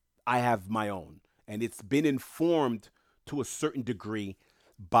 I have my own, and it's been informed to a certain degree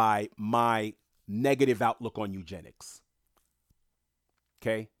by my negative outlook on eugenics.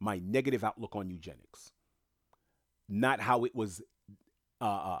 Okay, my negative outlook on eugenics, not how it was,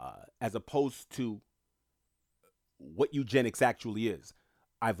 as opposed to what eugenics actually is.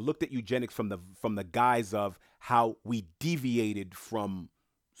 I've looked at eugenics from the guise of how we deviated from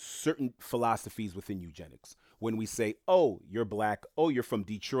certain philosophies within eugenics. When we say, "Oh, you're black. Oh, you're from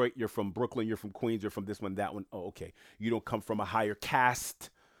Detroit. You're from Brooklyn. You're from Queens. You're from this one, that one. Oh, okay. You don't come from a higher caste.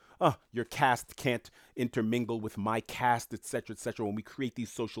 Your caste can't intermingle with my caste, etc., etc." When we create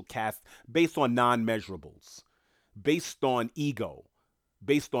these social castes based on non-measurables, based on ego,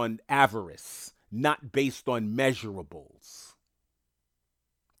 based on avarice, not based on measurables.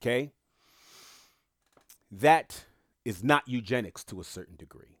 Okay? That is not eugenics to a certain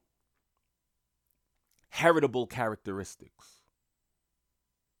degree. Heritable characteristics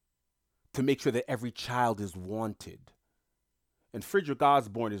to make sure that every child is wanted. And Frederick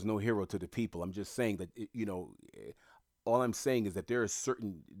Osborne is no hero to the people. I'm just saying that, all I'm saying is that there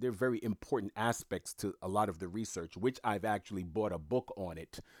are very important aspects to a lot of the research, which I've actually bought a book on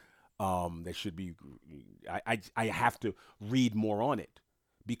it. That should be, I have to read more on it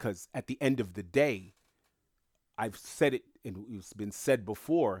because at the end of the day, I've said it and it's been said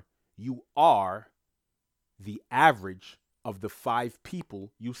before, you are the average of the 5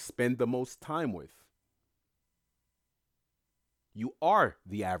 people you spend the most time with. You are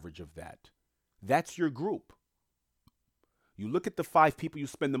the average of that. That's your group. You look at the 5 people you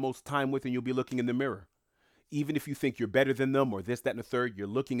spend the most time with and you'll be looking in the mirror. Even if you think you're better than them or this, that, and the third, you're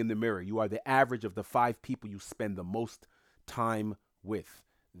looking in the mirror. You are the average of the 5 people you spend the most time with.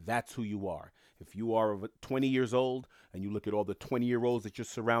 That's who you are. If you are 20 years old and you look at all the 20-year-olds that you're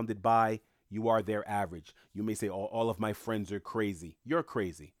surrounded by, you are their average. You may say, all of my friends are crazy. You're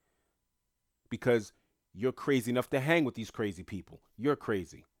crazy. Because you're crazy enough to hang with these crazy people. You're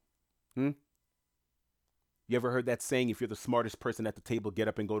crazy. You ever heard that saying, if you're the smartest person at the table, get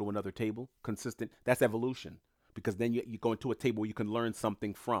up and go to another table? Consistent. That's evolution. because then you go into a table where you can learn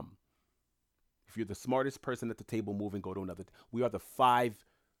something from. If you're the smartest person at the table, move and go to another. We are the five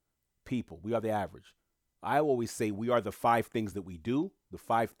people. We are the average. I always say we are the five things that we do, the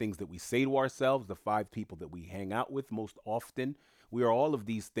five things that we say to ourselves, the five people that we hang out with most often. We are all of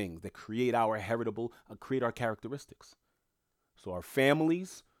these things that create our heritable, create our characteristics. So our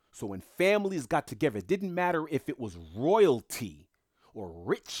families. So when families got together, it didn't matter if it was royalty or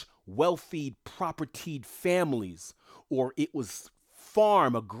rich, wealthy, propertied families, or it was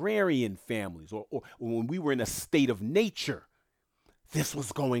farm, agrarian families, or when we were in a state of nature, this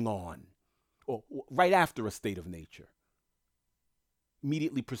was going on. Or right after a state of nature,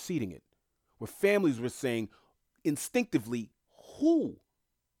 immediately preceding it, where families were saying instinctively, who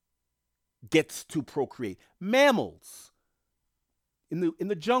gets to procreate? Mammals in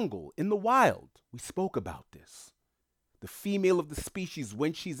the jungle, in the wild. We spoke about this. The female of the species,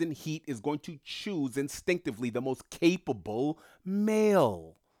 when she's in heat, is going to choose instinctively the most capable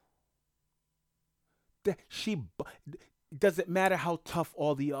male. She doesn't matter how tough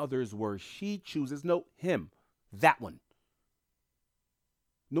all the others were. She chooses, no, him, that one.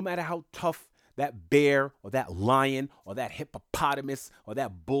 No matter how tough that bear or that lion or that hippopotamus or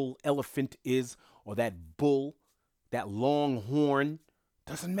that bull elephant is, or that bull, that longhorn,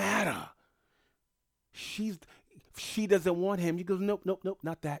 doesn't matter. She doesn't want him. He goes, nope, nope, nope,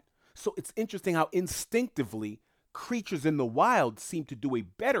 not that. So it's interesting how instinctively creatures in the wild seem to do a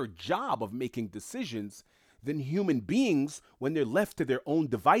better job of making decisions than human beings when they're left to their own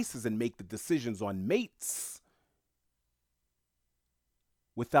devices and make the decisions on mates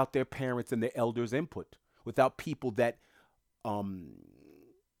without their parents and their elders' input, without people that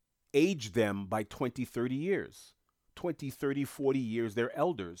age them by 20, 30 years, 20, 30, 40 years, they're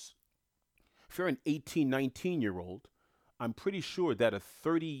elders. If you're an 18, 19-year-old, I'm pretty sure that a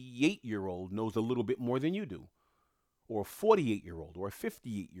 38-year-old knows a little bit more than you do, or a 48-year-old or a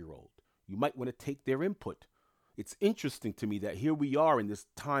 58-year-old. You might want to take their input. It's interesting to me that here we are in this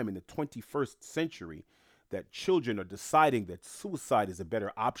time in the 21st century that children are deciding that suicide is a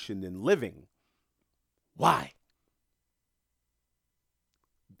better option than living. Why?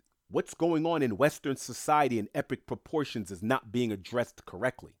 What's going on in Western society in epic proportions is not being addressed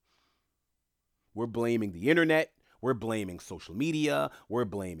correctly. We're blaming the internet. We're blaming social media. We're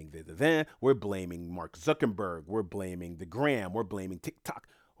blaming we're blaming Mark Zuckerberg. We're blaming the gram. We're blaming TikTok.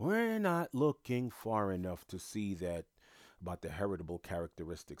 We're not looking far enough to see that about the heritable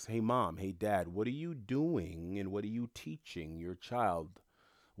characteristics. Hey, mom, hey, dad, what are you doing and what are you teaching your child?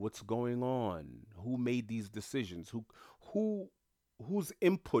 What's going on? Who made these decisions? Whose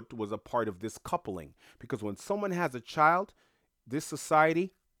input was a part of this coupling? Because when someone has a child, this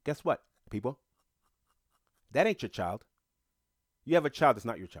society, guess what, people? That ain't your child. You have a child that's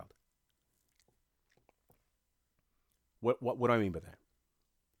not your child. What do I mean by that?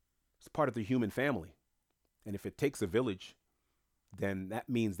 It's part of the human family. And if it takes a village, then that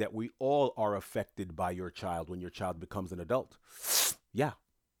means that we all are affected by your child when your child becomes an adult. Yeah.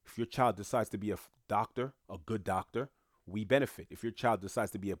 If your child decides to be a doctor, a good doctor, we benefit. If your child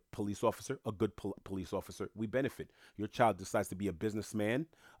decides to be a police officer, a good police officer, we benefit. Your child decides to be a businessman,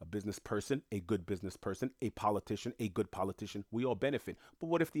 a business person, a good business person, a politician, a good politician, we all benefit. But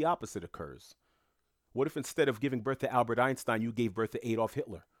what if the opposite occurs? What if instead of giving birth to Albert Einstein, you gave birth to Adolf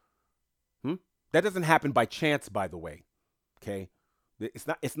Hitler? That doesn't happen by chance, by the way. Okay?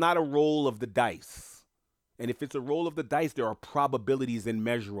 It's not a roll of the dice. And if it's a roll of the dice, there are probabilities and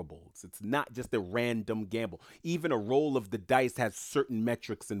measurables. It's not just a random gamble. Even a roll of the dice has certain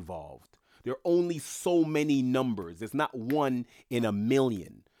metrics involved. There are only so many numbers. It's not one in a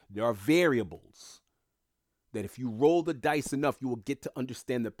million. There are variables that if you roll the dice enough, you will get to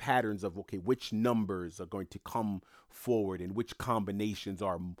understand the patterns of, okay, which numbers are going to come forward and which combinations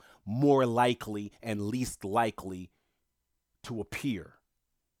are more likely and least likely to appear.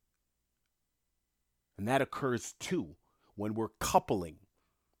 And that occurs too when we're coupling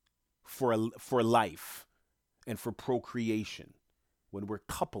for life and for procreation, when we're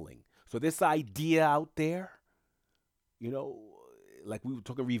coupling. So this idea out there, like we were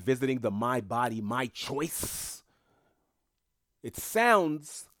talking, revisiting the my body, my choice. It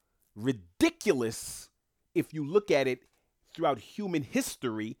sounds ridiculous if you look at it throughout human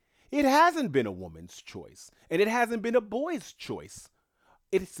history. It hasn't been a woman's choice, and it hasn't been a boy's choice.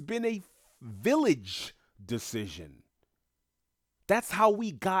 It's been a village decision. That's how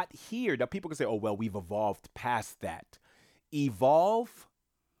we got here. Now, people can say, oh, well, we've evolved past that. Evolve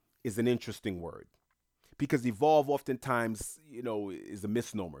is an interesting word because evolve oftentimes, is a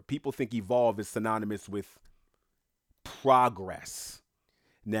misnomer. People think evolve is synonymous with progress.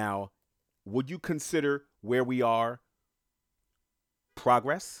 Now, Would you consider where we are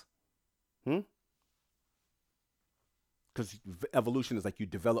progress? Hmm? Because evolution is like you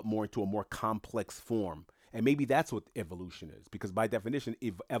develop more into a more complex form. And maybe that's what evolution is. Because by definition,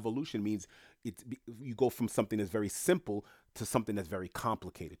 if evolution means you go from something that's very simple to something that's very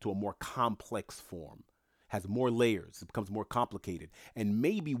complicated, to a more complex form, has more layers, it becomes more complicated. And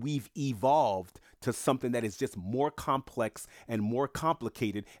maybe we've evolved to something that is just more complex and more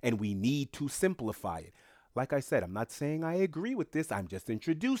complicated, and we need to simplify it. Like I said, I'm not saying I agree with this, I'm just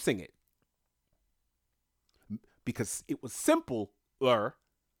introducing it because it was simpler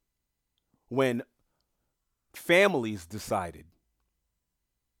when families decided.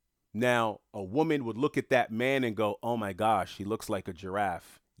 Now, a woman would look at that man and go, "Oh my gosh, he looks like a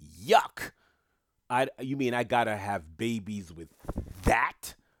giraffe. Yuck! You mean I gotta have babies with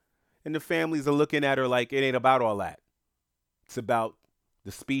that?" And the families are looking at her like it ain't about all that. It's about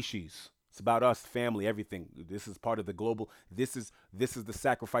the species. It's about us, family, everything. This is part of the global. This is the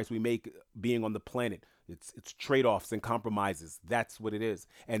sacrifice we make being on the planet. It's trade-offs and compromises. That's what it is.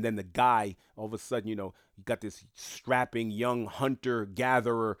 And then the guy, all of a sudden, you got this strapping young hunter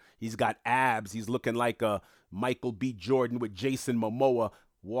gatherer. He's got abs. He's looking like a Michael B. Jordan with Jason Momoa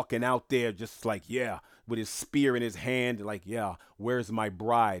walking out there just like, yeah, with his spear in his hand, like, yeah, where's my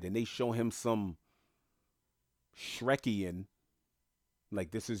bride? And they show him some Shrekian,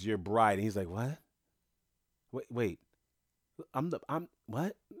 like, this is your bride. And he's like, what? Wait, I'm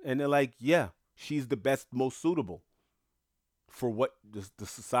what? And they're like, yeah, she's the best, most suitable for what the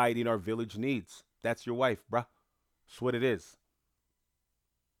society in our village needs. That's your wife, bruh. That's what it is.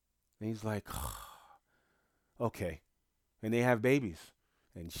 And he's like, okay. And they have babies.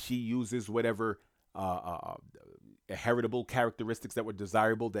 And she uses whatever heritable characteristics that were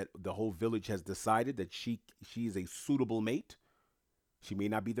desirable that the whole village has decided that she is a suitable mate. She may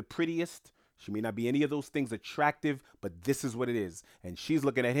not be the prettiest. She may not be any of those things attractive, but this is what it is. And she's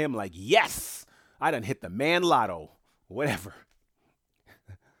looking at him like, yes, I done hit the man lotto, whatever.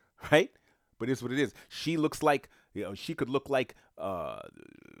 Right? But it's what it is. She looks like, she could look like,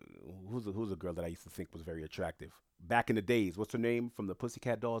 who's a girl that I used to think was very attractive back in the days? What's her name from the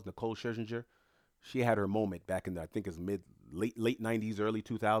Pussycat Dolls? Nicole Scherzinger. She had her moment back in the, I think it's late 90s, early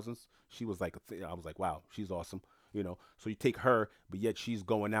 2000s. She was like, I was like, wow, she's awesome. So you take her, but yet she's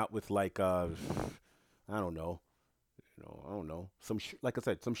going out with like, I don't know, I don't know, like I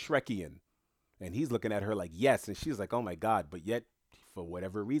said, some Shrekian, and he's looking at her like, yes, and she's like, oh my God, but yet for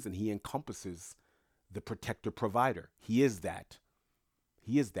whatever reason, he encompasses the protector provider. He is that.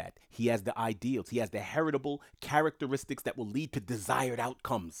 He is that. He has the ideals. He has the heritable characteristics that will lead to desired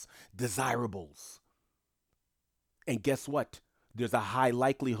outcomes, desirables. And guess what? There's a high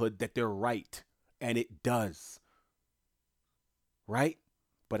likelihood that they're right. And it does. Right?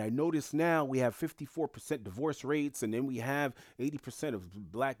 But I notice now we have 54% divorce rates, and then we have 80%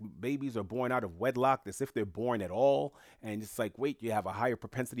 of black babies are born out of wedlock, as if they're born at all. And it's like, wait, you have a higher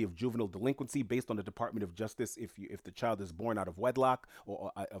propensity of juvenile delinquency based on the Department of Justice if the child is born out of wedlock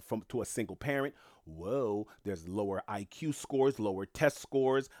or from to a single parent. Whoa, there's lower IQ scores, lower test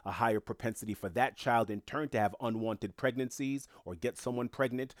scores, a higher propensity for that child in turn to have unwanted pregnancies or get someone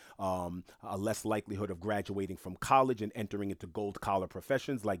pregnant, a less likelihood of graduating from college and entering into gold collar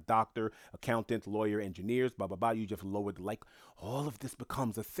professions like doctor, accountant, lawyer, engineers, blah, blah, blah. You just lowered, like, all of this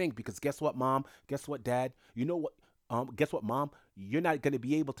becomes a thing because guess what, mom? Guess what, dad? You know what? Guess what, mom? You're not going to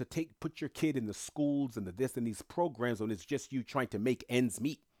be able to put your kid in the schools and the this and these programs when it's just you trying to make ends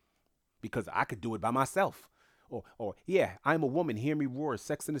meet because I could do it by myself. Or yeah, I'm a woman. Hear me roar.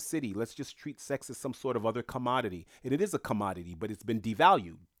 Sex in the City. Let's just treat sex as some sort of other commodity. And it is a commodity, but it's been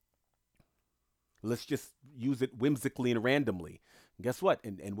devalued. Let's just use it whimsically and randomly. Guess what?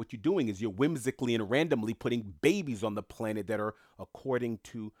 And what you're doing is you're whimsically and randomly putting babies on the planet that are, according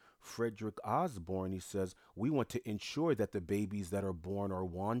to Frederick Osborne, he says, we want to ensure that the babies that are born are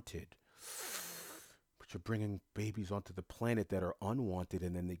wanted. But you're bringing babies onto the planet that are unwanted,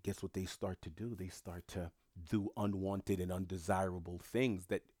 and then guess what they start to do? They start to do unwanted and undesirable things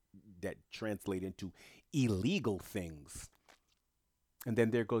that translate into illegal things. And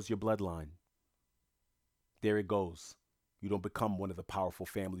then there goes your bloodline. There it goes. You don't become one of the powerful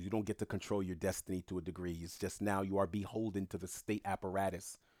families. You don't get to control your destiny to a degree. It's just now you are beholden to the state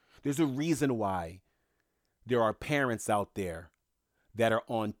apparatus. There's a reason why there are parents out there that are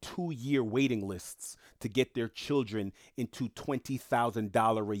on 2-year waiting lists to get their children into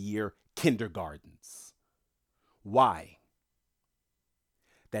 $20,000 a year kindergartens. Why?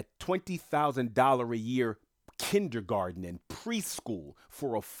 That $20,000 a year kindergarten and preschool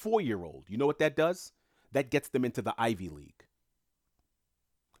for a 4-year-old, you know what that does? That gets them into the Ivy League.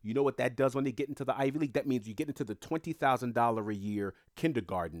 You know what that does when they get into the Ivy League? That means you get into the $20,000 a year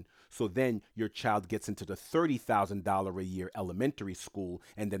kindergarten. So then your child gets into the $30,000 a year elementary school,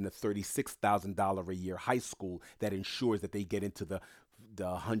 and then the $36,000 a year high school that ensures that they get into the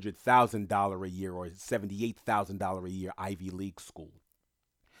 $100,000 a year or $78,000 a year Ivy League school.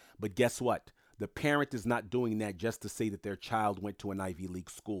 But guess what? The parent is not doing that just to say that their child went to an Ivy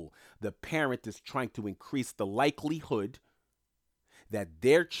League school. The parent is trying to increase the likelihood that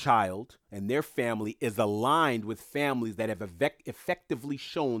their child and their family is aligned with families that have effectively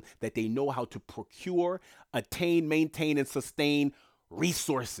shown that they know how to procure, attain, maintain, and sustain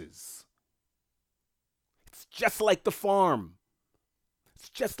resources. It's just like the farm. It's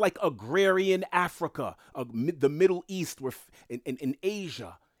just like agrarian Africa, the Middle East, in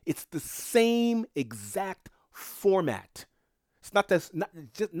Asia. It's the same exact format. It's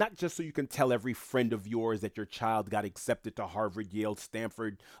not just so you can tell every friend of yours that your child got accepted to Harvard, Yale,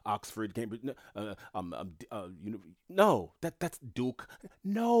 Stanford, Oxford, Cambridge. No, that's Duke.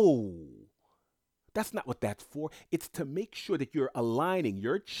 No, that's not what that's for. It's to make sure that you're aligning.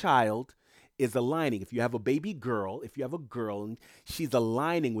 Your child is aligning. If you have a baby girl, if you have a girl, and she's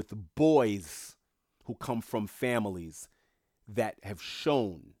aligning with boys who come from families that have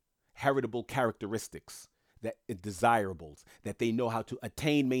shown heritable characteristics, that desirables, that they know how to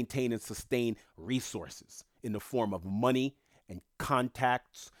attain, maintain, and sustain resources in the form of money and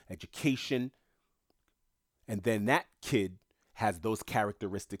contacts, education, and then that kid has those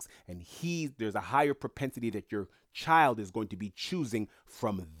characteristics, and there's a higher propensity that your child is going to be choosing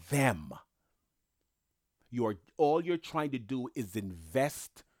from them. All you're trying to do is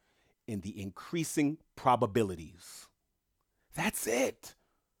invest in the increasing probabilities. That's it.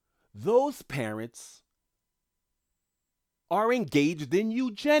 Those parents are engaged in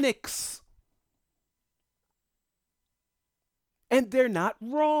eugenics. And they're not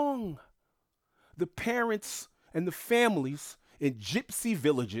wrong. The parents and the families in gypsy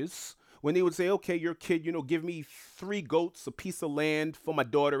villages, when they would say, okay, your kid, give me 3 goats, a piece of land for my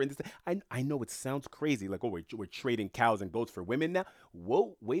daughter. And this, I know it sounds crazy, like, oh, we're trading cows and goats for women now.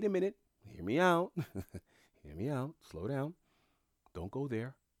 Whoa, wait a minute. Hear me out. Hear me out. Slow down. Don't go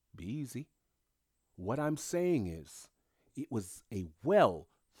there. Be easy. What I'm saying is, it was a well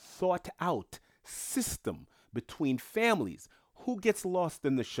thought out system between families. Who gets lost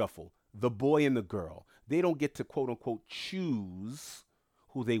in the shuffle? The boy and the girl. They don't get to quote unquote choose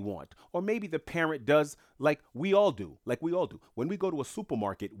who they want. Or maybe the parent does, like we all do. When we go to a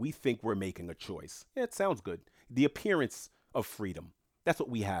supermarket, we think we're making a choice. Yeah, it sounds good. The appearance of freedom. That's what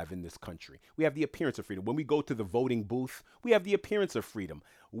we have in this country. We have the appearance of freedom. When we go to the voting booth, we have the appearance of freedom.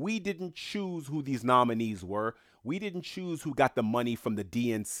 We didn't choose who these nominees were. We didn't choose who got the money from the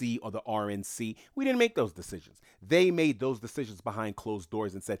DNC or the RNC. We didn't make those decisions. They made those decisions behind closed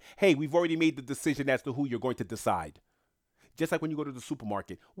doors and said, hey, we've already made the decision as to who you're going to decide. Just like when you go to the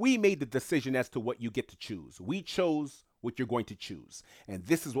supermarket, we made the decision as to what you get to choose. We chose what you're going to choose. And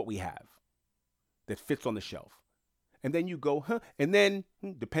this is what we have that fits on the shelf. And then you go, and then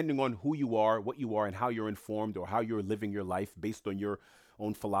depending on who you are, what you are, and how you're informed or how you're living your life based on your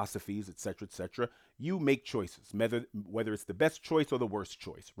own philosophies, etc., you make choices, whether it's the best choice or the worst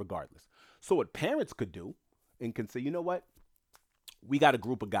choice, regardless. So what parents could do and can say, you know what? We got a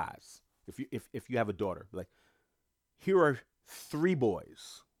group of guys. If you have a daughter, like, here are 3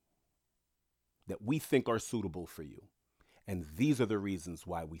 boys that we think are suitable for you. And these are the reasons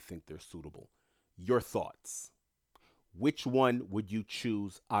why we think they're suitable. Your thoughts. Which one would you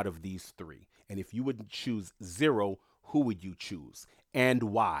choose out of these 3? And if you would choose 0, who would you choose? And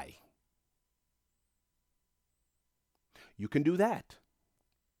why? You can do that.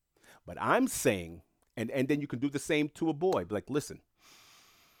 But I'm saying, and then you can do the same to a boy. Like, listen,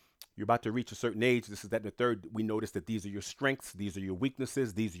 you're about to reach a certain age. This is that and the third. We notice that these are your strengths. These are your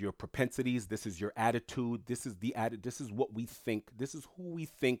weaknesses. These are your propensities. This is your attitude. This is what we think. This is who we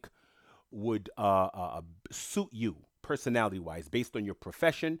think would suit you personality-wise. Based on your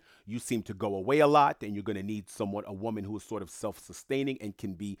profession, you seem to go away a lot, and you're going to need a woman who is sort of self-sustaining and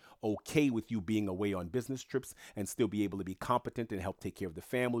can be okay with you being away on business trips and still be able to be competent and help take care of the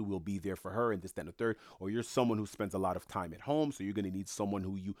family. We'll be there for her and this, that, and the third. Or you're someone who spends a lot of time at home, so you're going to need someone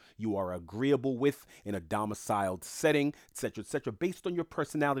who you are agreeable with in a domiciled setting, etc., based on your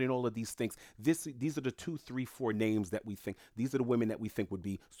personality and all of these things. These are the 2, 3, 4 names that we think. These are the women that we think would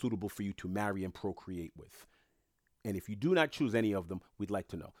be suitable for you to marry and procreate with. And if you do not choose any of them, we'd like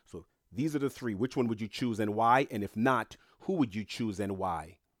to know. So these are the 3. Which one would you choose and why? And if not, who would you choose and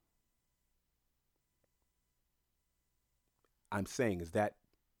why? I'm saying is that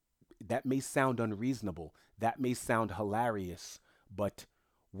may sound unreasonable. That may sound hilarious. But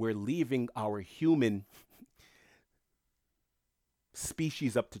we're leaving our human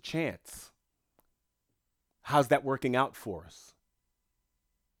species up to chance. How's that working out for us?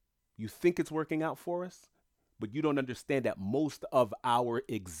 You think it's working out for us, but you don't understand that most of our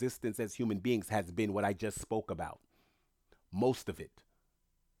existence as human beings has been what I just spoke about. Most of it.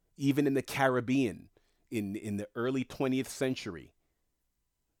 Even in the Caribbean, in the early 20th century,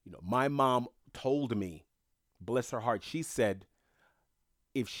 my mom told me, bless her heart, she said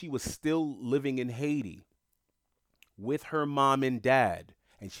if she was still living in Haiti with her mom and dad,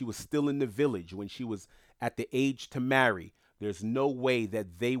 and she was still in the village when she was at the age to marry, there's no way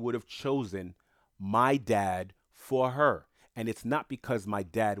that they would have chosen my dad for her. And it's not because my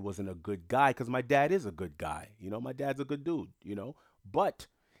dad wasn't a good guy, because my dad is a good guy. My dad's a good dude. But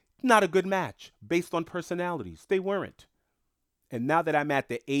not a good match based on personalities. They weren't. And now that I'm at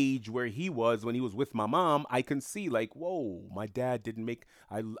the age where he was when he was with my mom, I can see like, whoa, my dad didn't make.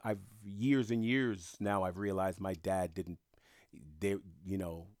 I've years and years now. I've realized my dad didn't. They,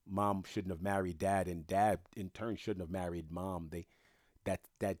 mom shouldn't have married dad, and dad in turn shouldn't have married mom.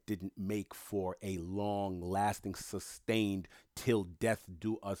 That didn't make for a long lasting, sustained, till death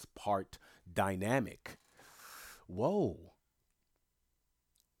do us part dynamic. Whoa.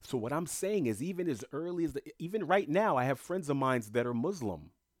 So what I'm saying is, even as early as even right now, I have friends of mine that are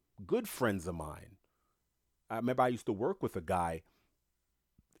Muslim, good friends of mine. I remember I used to work with a guy.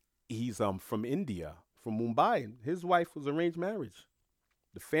 He's from India, from Mumbai, and his wife was arranged marriage.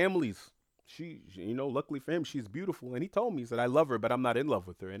 The families, luckily for him, she's beautiful. And he told me, he said, I love her, but I'm not in love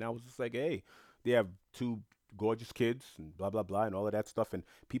with her. And I was just like, hey, they have two gorgeous kids and blah, blah, blah, and all of that stuff. And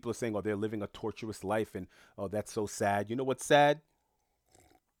people are saying, oh, they're living a torturous life. And, oh, that's so sad. You know what's sad?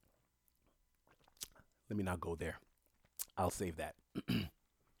 Let me not go there. I'll save that.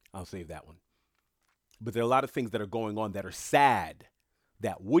 I'll save that one. But there are a lot of things that are going on that are sad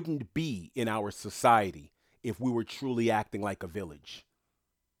that wouldn't be in our society if we were truly acting like a village.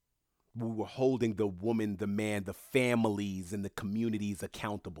 We were holding the woman, the man, the families, and the communities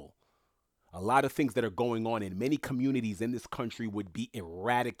accountable. A lot of things that are going on in many communities in this country would be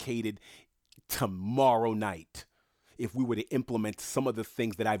eradicated tomorrow night if we were to implement some of the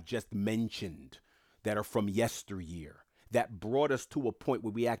things that I've just mentioned that are from yesteryear, that brought us to a point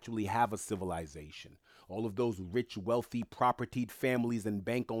where we actually have a civilization. All of those rich, wealthy, propertied families and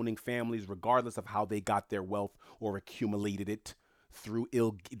bank-owning families, regardless of how they got their wealth or accumulated it through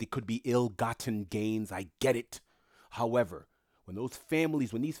it could be ill-gotten gains. I get it. However, when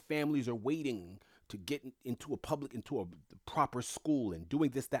these families are waiting to get into a proper school and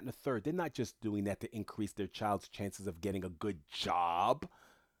doing this, that, and the third, they're not just doing that to increase their child's chances of getting a good job.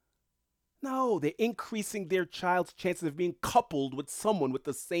 No, they're increasing their child's chances of being coupled with someone with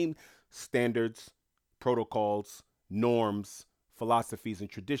the same standards, protocols, norms, philosophies, and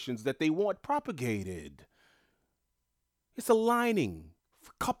traditions that they want propagated. It's aligning,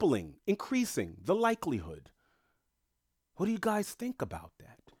 coupling, increasing the likelihood. What do you guys think about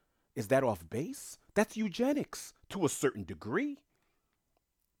that? Is that off base? That's eugenics to a certain degree.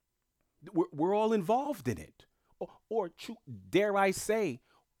 We're all involved in it. Or dare I say,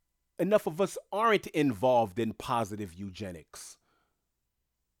 enough of us aren't involved in positive eugenics.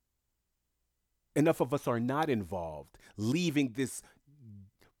 Enough of us are not involved, leaving this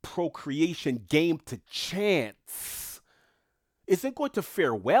procreation game to chance. Isn't going to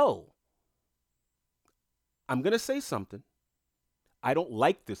fare well. I'm going to say something. I don't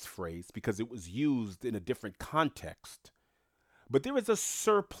like this phrase because it was used in a different context. But there is a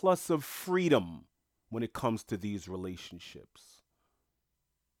surplus of freedom when it comes to these relationships.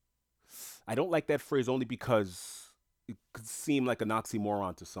 I don't like that phrase only because it could seem like an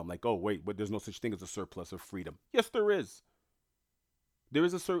oxymoron to some. Like, oh, wait, but there's no such thing as a surplus of freedom. Yes, there is. There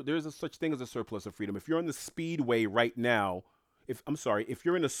is a such thing as a surplus of freedom. If you're on the speedway right now, if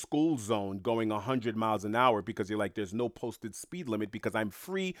you're in a school zone going 100 miles an hour because you're like, there's no posted speed limit because I'm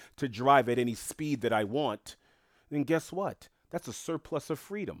free to drive at any speed that I want, then guess what? That's a surplus of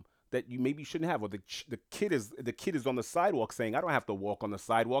freedom that you maybe shouldn't have. Or the kid is on the sidewalk saying, I don't have to walk on the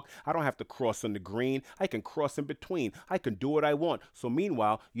sidewalk. I don't have to cross on the green. I can cross in between. I can do what I want. So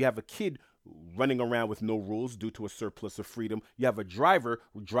meanwhile, you have a kid running around with no rules due to a surplus of freedom. You have a driver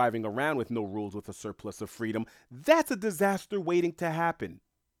driving around with no rules with a surplus of freedom. That's a disaster waiting to happen.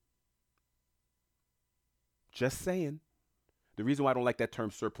 Just saying. The reason why I don't like that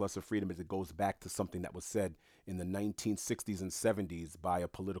term surplus of freedom is it goes back to something that was said in the 1960s and 70s by a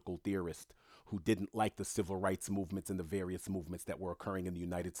political theorist who didn't like the civil rights movements and the various movements that were occurring in the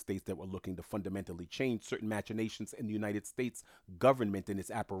United States that were looking to fundamentally change certain machinations in the United States government and its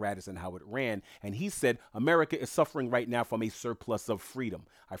apparatus and how it ran. And he said, America is suffering right now from a surplus of freedom.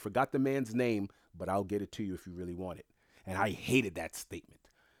 I forgot the man's name, but I'll get it to you if you really want it. And I hated that statement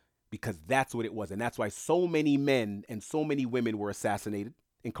because that's what it was. And that's why so many men and so many women were assassinated,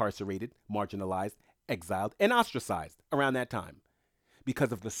 incarcerated, marginalized, exiled, and ostracized around that time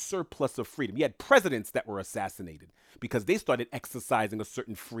because of the surplus of freedom. You had presidents that were assassinated because they started exercising a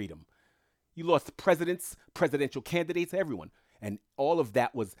certain freedom. You lost presidents, presidential candidates, everyone. And all of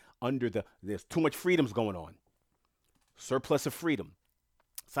that was under there's too much freedoms going on. Surplus of freedom.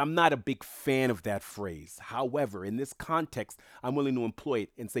 So I'm not a big fan of that phrase. However, in this context, I'm willing to employ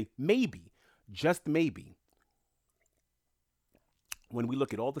it and say maybe, just maybe, when we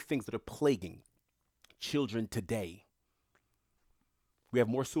look at all the things that are plaguing children today, we have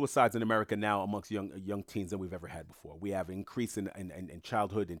more suicides in America now amongst young teens than we've ever had before. We have an increase in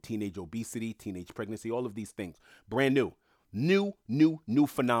childhood and teenage obesity, teenage pregnancy, all of these things. Brand new. New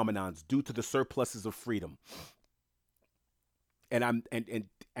phenomenons due to the surpluses of freedom. And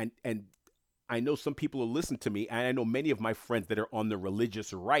I know some people will listen to me, and I know many of my friends that are on the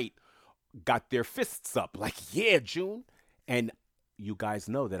religious right got their fists up like, yeah, June. And you guys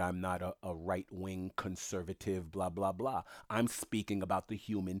know that I'm not a right-wing conservative, blah, blah, blah. I'm speaking about the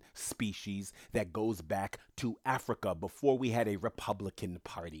human species that goes back to Africa before we had a Republican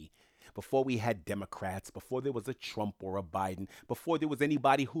Party, before we had Democrats, before there was a Trump or a Biden, before there was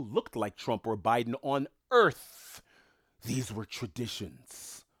anybody who looked like Trump or Biden on earth. These were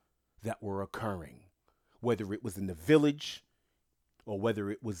traditions that were occurring, whether it was in the village or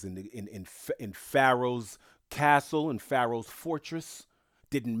whether it was in Pharaoh's castle and Pharaoh's fortress.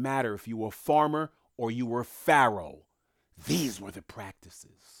 Didn't matter if you were a farmer or you were Pharaoh. These were the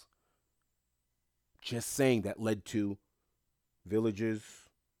practices. Just saying, that led to villages,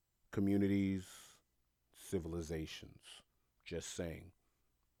 communities, civilizations. Just saying.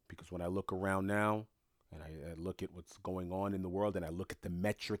 Because when I look around now and I look at what's going on in the world and I look at the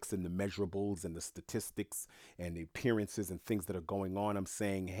metrics and the measurables and the statistics and the appearances and things that are going on, I'm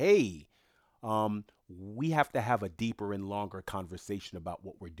saying, hey, we have to have a deeper and longer conversation about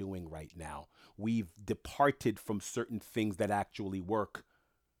what we're doing right now. We've departed from certain things that actually work.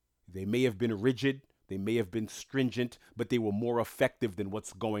 They may have been rigid, they may have been stringent, but they were more effective than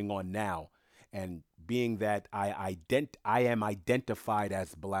what's going on now. And being that I am identified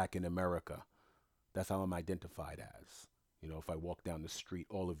as black in America, that's how I'm identified as. You know, if I walk down the street,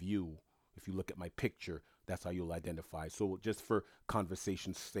 all of you, if you look at my picture, that's how you'll identify. So just for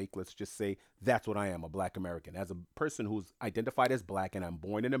conversation's sake, let's just say that's what I am, a black American. As a person who's identified as black and I'm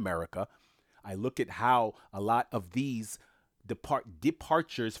born in America, I look at how a lot of these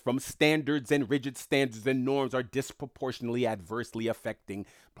departures from standards and rigid standards and norms are disproportionately adversely affecting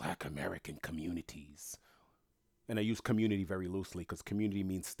black American communities. And I use community very loosely because community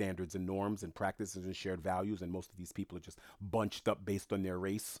means standards and norms and practices and shared values. And most of these people are just bunched up based on their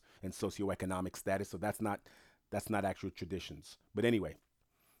race and socioeconomic status. So that's not actual traditions. But anyway,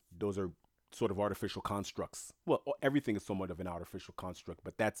 those are sort of artificial constructs. Well, everything is somewhat of an artificial construct,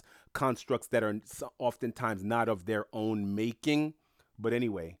 but that's constructs that are oftentimes not of their own making. But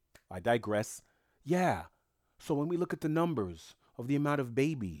anyway, I digress. Yeah. So when we look at the numbers of the amount of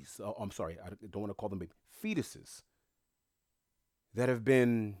babies, I'm sorry, I don't want to call them babies, fetuses that have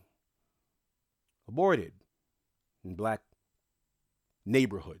been aborted in black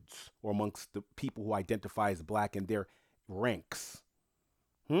neighborhoods or amongst the people who identify as black in their ranks.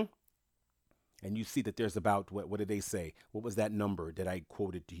 And you see that there's about, what did they say? What was that number that I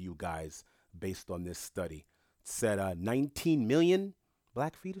quoted to you guys based on this study? It said 19 million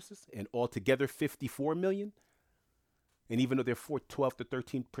black fetuses and altogether 54 million. And even though they're 12 to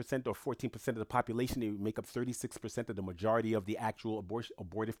 13% or 14% of the population, they make up 36% of the majority of the actual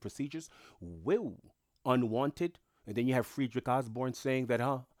abortive procedures. Whoa, unwanted. And then you have Friedrich Osborne saying that,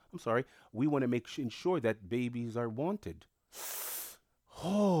 we want to ensure that babies are wanted.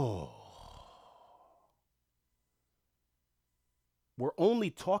 Oh. We're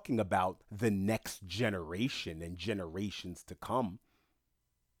only talking about the next generation and generations to come,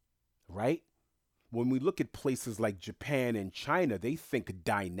 right? When we look at places like Japan and China, they think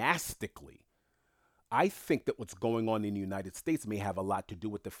dynastically. I think that what's going on in the United States may have a lot to do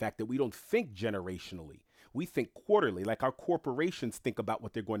with the fact that we don't think generationally. We think quarterly, like our corporations think about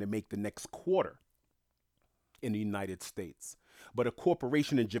what they're going to make the next quarter in the United States. But a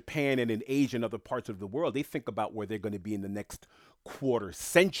corporation in Japan and in Asia and other parts of the world, they think about where they're going to be in the next quarter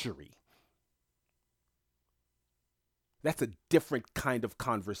century. That's a different kind of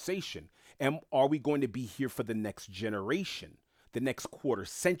conversation. And are we going to be here for the next generation, the next quarter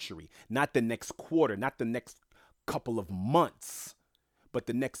century, not the next quarter, not the next couple of months, but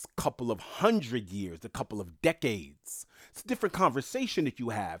the next couple of 100 years, a couple of decades? It's a different conversation that you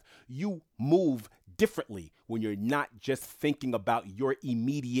have. You move differently when you're not just thinking about your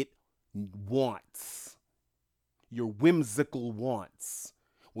immediate wants, your whimsical wants,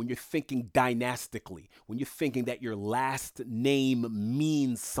 when you're thinking dynastically, when you're thinking that your last name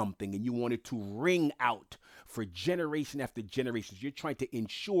means something and you want it to ring out for generation after generation, you're trying to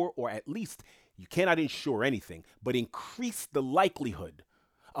ensure, or at least you cannot ensure anything, but increase the likelihood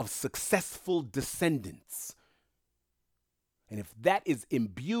of successful descendants. And if that is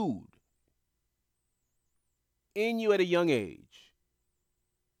imbued in you at a young age,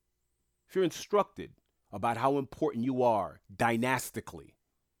 if you're instructed about how important you are dynastically,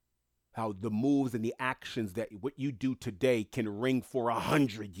 how the moves and the actions that what you do today can ring for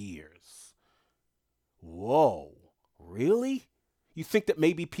 100 years. Whoa, really? You think that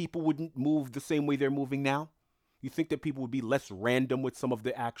maybe people wouldn't move the same way they're moving now? You think that people would be less random with some of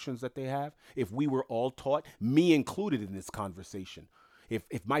the actions that they have if we were all taught, me included in this conversation?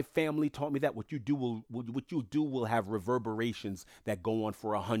 If my family taught me that what you do will have reverberations that go on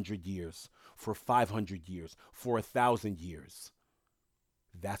for 100 years, for 500 years, for 1,000 years.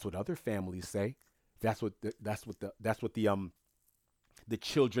 That's what other families say. That's what the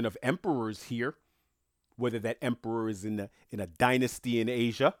children of emperors hear. Whether that emperor is in a dynasty in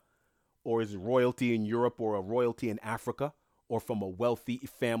Asia, or is royalty in Europe, or a royalty in Africa, or from a wealthy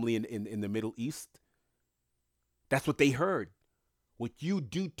family in the Middle East. That's what they heard. What you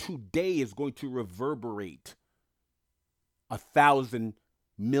do today is going to reverberate 1,000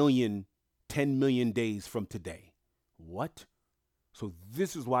 million, 10 million days from today. What? So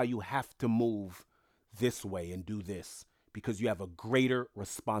this is why you have to move this way and do this, because you have a greater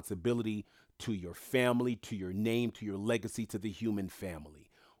responsibility to your family, to your name, to your legacy, to the human family.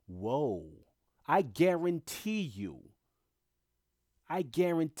 Whoa. I guarantee you,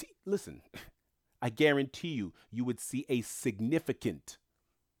 listen, I guarantee you, you would see a significant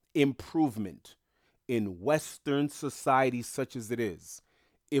improvement in Western society such as it is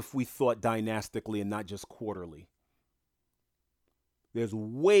if we thought dynastically and not just quarterly. There's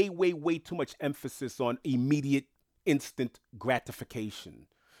way, way, way too much emphasis on immediate, instant gratification,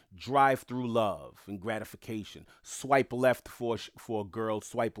 drive through love and gratification, swipe left for a girl,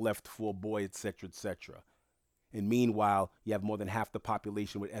 swipe left for a boy, etc., etc. And meanwhile, you have more than half the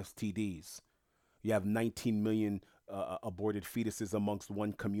population with STDs. You have 19 million aborted fetuses amongst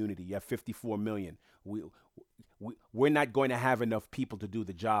one community. You have 54 million. We're not going to have enough people to do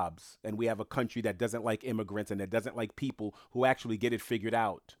the jobs. And we have a country that doesn't like immigrants and that doesn't like people who actually get it figured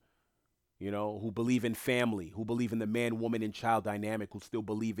out. Who believe in family, who believe in the man, woman, and child dynamic, who still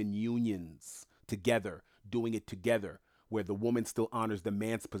believe in unions together, doing it together, where the woman still honors the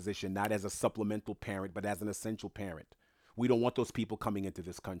man's position, not as a supplemental parent, but as an essential parent. We don't want those people coming into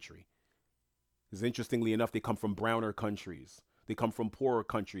this country. Because interestingly enough, they come from browner countries. They come from poorer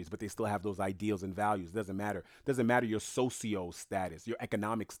countries, but they still have those ideals and values. Doesn't matter. Doesn't matter your socio status, your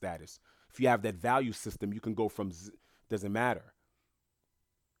economic status. If you have that value system, you can go from, doesn't matter.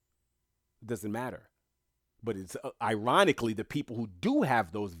 Doesn't matter. But it's ironically the people who do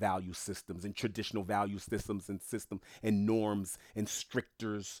have those value systems and traditional value systems and norms and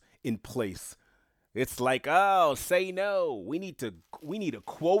strictures in place. It's like, oh, say no. We need a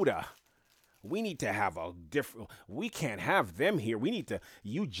quota. We need to have a different. We can't have them here. We need to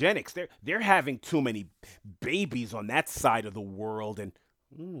eugenics. They're having too many babies on that side of the world. And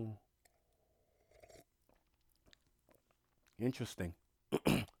interesting.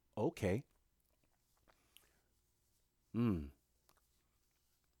 Okay.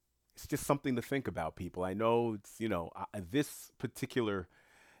 It's just something to think about, people. I know this particular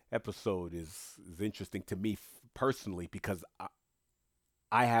episode is interesting to me personally because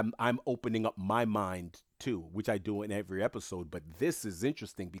I'm opening up my mind too, which I do in every episode. But this is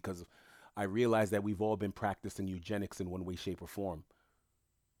interesting because I realize that we've all been practicing eugenics in one way, shape, or form.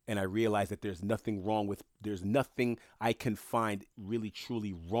 And I realize that there's nothing I can find really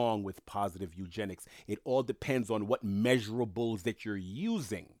truly wrong with positive eugenics. It all depends on what measurables that you're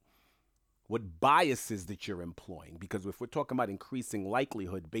using, what biases that you're employing. Because if we're talking about increasing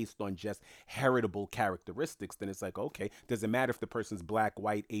likelihood based on just heritable characteristics, then it's like, okay, doesn't matter if the person's black,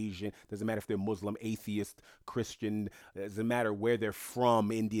 white, Asian, doesn't matter if they're Muslim, atheist, Christian, doesn't matter where they're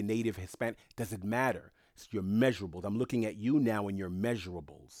from, Indian, Native, Hispanic, doesn't matter. It's your measurables. I'm looking at you now and your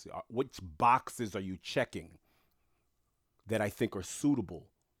measurables. Which boxes are you checking that I think are suitable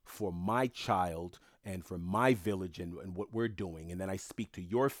for my child and for my village and what we're doing. And then I speak to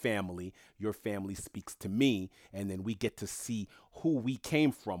your family speaks to me, and then we get to see who we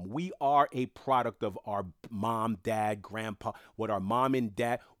came from. We are a product of our mom, dad, grandpa, what our mom and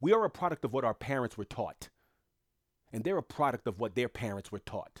dad, we are a product of what our parents were taught. And they're a product of what their parents were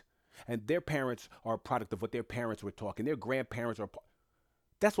taught. And their parents are a product of what their parents were taught. And their grandparents are.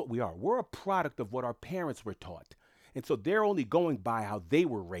 That's what we are. We're a product of what our parents were taught. And so they're only going by how they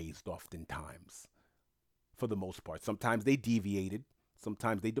were raised, oftentimes, for the most part. Sometimes they deviated,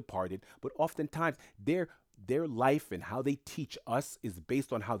 sometimes they departed, but oftentimes their life and how they teach us is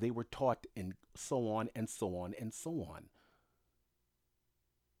based on how they were taught, and so on and so on and so on.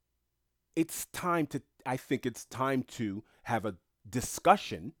 I think it's time to have a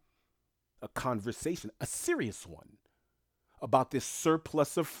discussion, a conversation, a serious one about this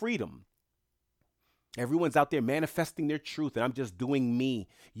surplus of freedom. Everyone's out there manifesting their truth, and I'm just doing me,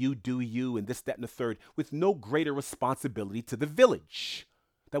 you do you, and this, that, and the third, with no greater responsibility to the village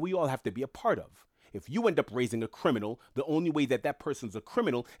that we all have to be a part of. If you end up raising a criminal, the only way that that person's a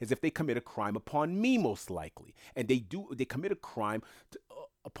criminal is if they commit a crime upon me, most likely. And they commit a crime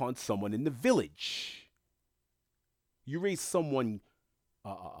upon someone in the village. You raise someone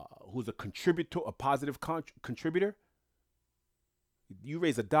who's a contributor, a positive contributor. You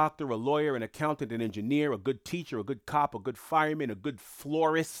raise a doctor, a lawyer, an accountant, an engineer, a good teacher, a good cop, a good fireman, a good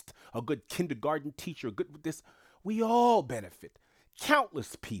florist, a good kindergarten teacher, a good this. We all benefit.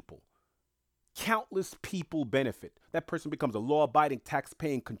 Countless people benefit. That person becomes a law-abiding,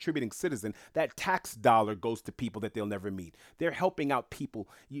 tax-paying, contributing citizen. That tax dollar goes to people that they'll never meet. They're helping out people.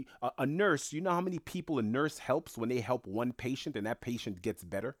 A nurse, you know how many people a nurse helps when they help one patient and that patient gets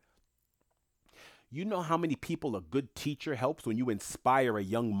better? You know how many people a good teacher helps when you inspire a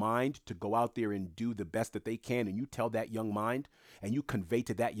young mind to go out there and do the best that they can, and you tell that young mind and you convey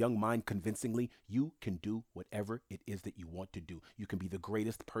to that young mind convincingly, you can do whatever it is that you want to do. You can be the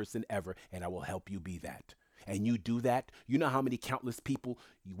greatest person ever, and I will help you be that. And you do that, you know how many countless people,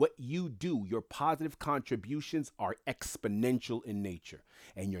 what you do, your positive contributions are exponential in nature,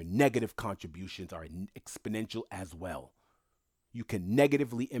 and your negative contributions are exponential as well. You can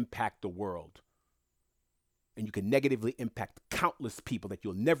negatively impact the world. And you can negatively impact countless people that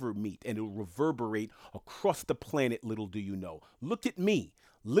you'll never meet, and it'll reverberate across the planet, little do you know. Look at me,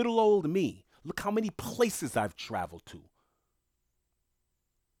 little old me. Look how many places I've traveled to.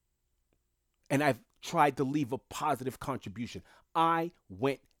 And I've tried to leave a positive contribution. I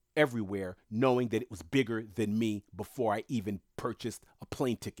went everywhere knowing that it was bigger than me before I even purchased a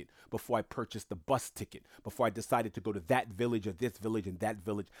plane ticket, before I purchased a bus ticket, before I decided to go to that village or this village and that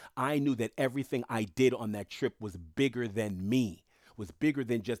village. I knew that everything I did on that trip was bigger than me, was bigger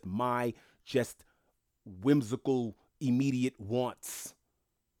than just my whimsical immediate wants.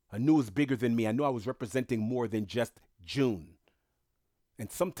 I knew it was bigger than me. I knew I was representing more than just June. And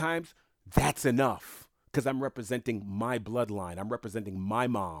sometimes that's enough, because I'm representing my bloodline. I'm representing my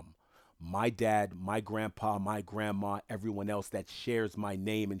mom, my dad, my grandpa, my grandma, everyone else that shares my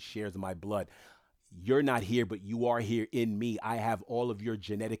name and shares my blood. You're not here, but you are here in me. I have all of your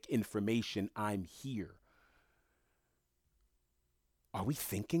genetic information. I'm here. Are we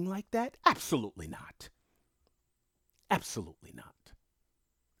thinking like that? Absolutely not. Absolutely not.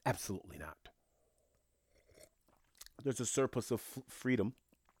 Absolutely not. There's a surplus of freedom,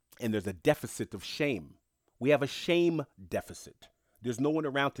 and there's a deficit of shame. We have a shame deficit. There's no one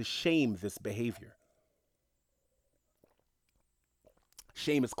around to shame this behavior.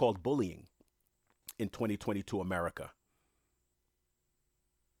 Shame is called bullying in 2022 America.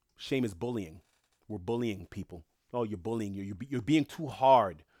 Shame is bullying. We're bullying people. Oh, you're bullying. You're being too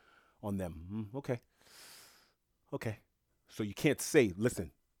hard on them. Okay. Okay. So you can't say, listen,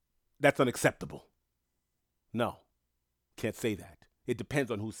 that's unacceptable. No, can't say that. It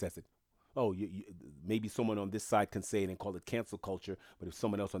depends on who says it. Oh, maybe someone on this side can say it and call it cancel culture, but if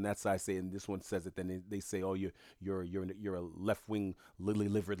someone else on that side say it and this one says it, then they say, oh, you're a left wing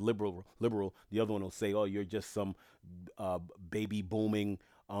lily-livered liberal. The other one will say, oh, you're just some baby booming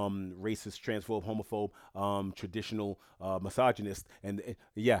racist, transphobe, homophobe, traditional misogynist, and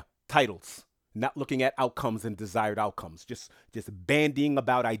yeah, titles. Not looking at outcomes and desired outcomes, just bandying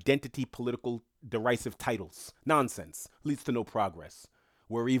about identity, political, derisive titles. Nonsense. Leads to no progress.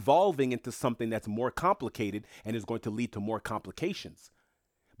 We're evolving into something that's more complicated and is going to lead to more complications.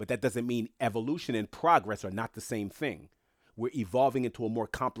 But that doesn't mean evolution and progress are not the same thing. We're evolving into a more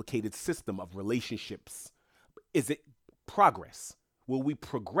complicated system of relationships. Is it progress? Will we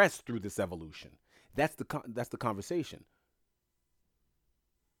progress through this evolution? That's the conversation.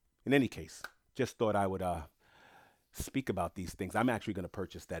 In any case, just thought I would speak about these things. I'm actually going to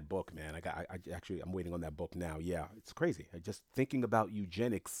purchase that book, man. I'm waiting on that book now. Yeah, it's crazy. Just thinking about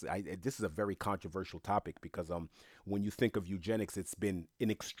eugenics. This is a very controversial topic because when you think of eugenics, it's been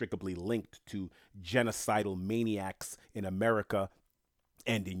inextricably linked to genocidal maniacs in America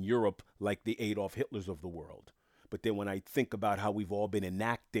and in Europe, like the Adolf Hitlers of the world. But then when I think about how we've all been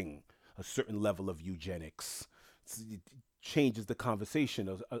enacting a certain level of eugenics, it changes the conversation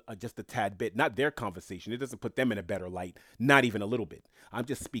just a tad bit. Not their conversation. It doesn't put them in a better light, not even a little bit. I'm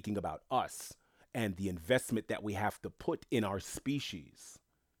just speaking about us and the investment that we have to put in our species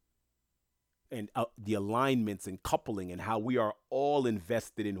and the alignments and coupling and how we are all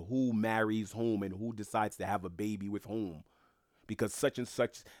invested in who marries whom and who decides to have a baby with whom because such and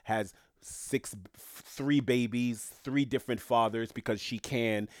such has three babies, three different fathers because she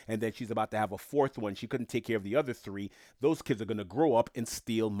can, and then she's about to have a fourth one. She couldn't take care of the other three. Those kids are gonna grow up and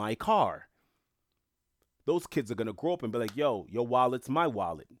steal my car. Those kids are gonna grow up and be like, yo, your wallet's my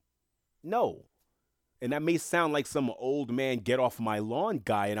wallet. No. And that may sound like some old man get off my lawn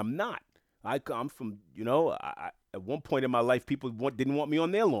guy, and I'm not. I'm from, at one point in my life, people didn't want me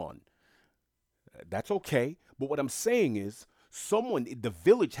on their lawn. That's okay. But what I'm saying is, the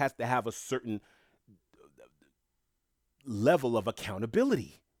village has to have a certain level of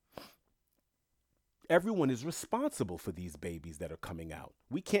accountability. Everyone is responsible for these babies that are coming out.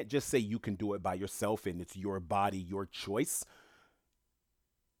 We can't just say you can do it by yourself and it's your body, your choice.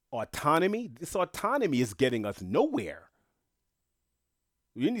 This autonomy is getting us nowhere.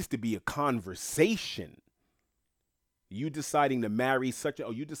 There needs to be a conversation. You deciding to marry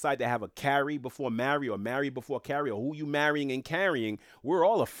you decide to have a carry before marry or marry before carry, or who you marrying and carrying, we're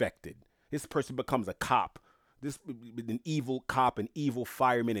all affected. This person becomes a cop. An evil cop, an evil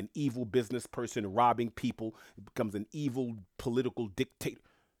fireman, an evil business person robbing people. It becomes an evil political dictator.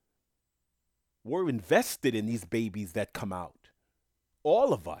 We're invested in these babies that come out.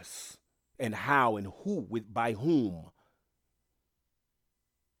 All of us. And how and who, by whom.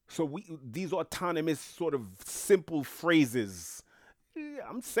 So these autonomous sort of simple phrases,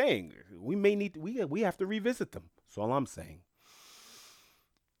 I'm saying we have to revisit them. That's all I'm saying.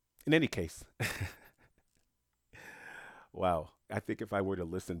 In any case, wow, I think if I were to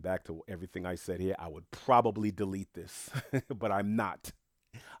listen back to everything I said here, I would probably delete this, but I'm not.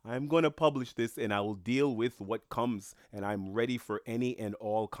 I'm going to publish this and I will deal with what comes, and I'm ready for any and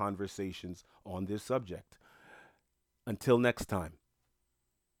all conversations on this subject. Until next time.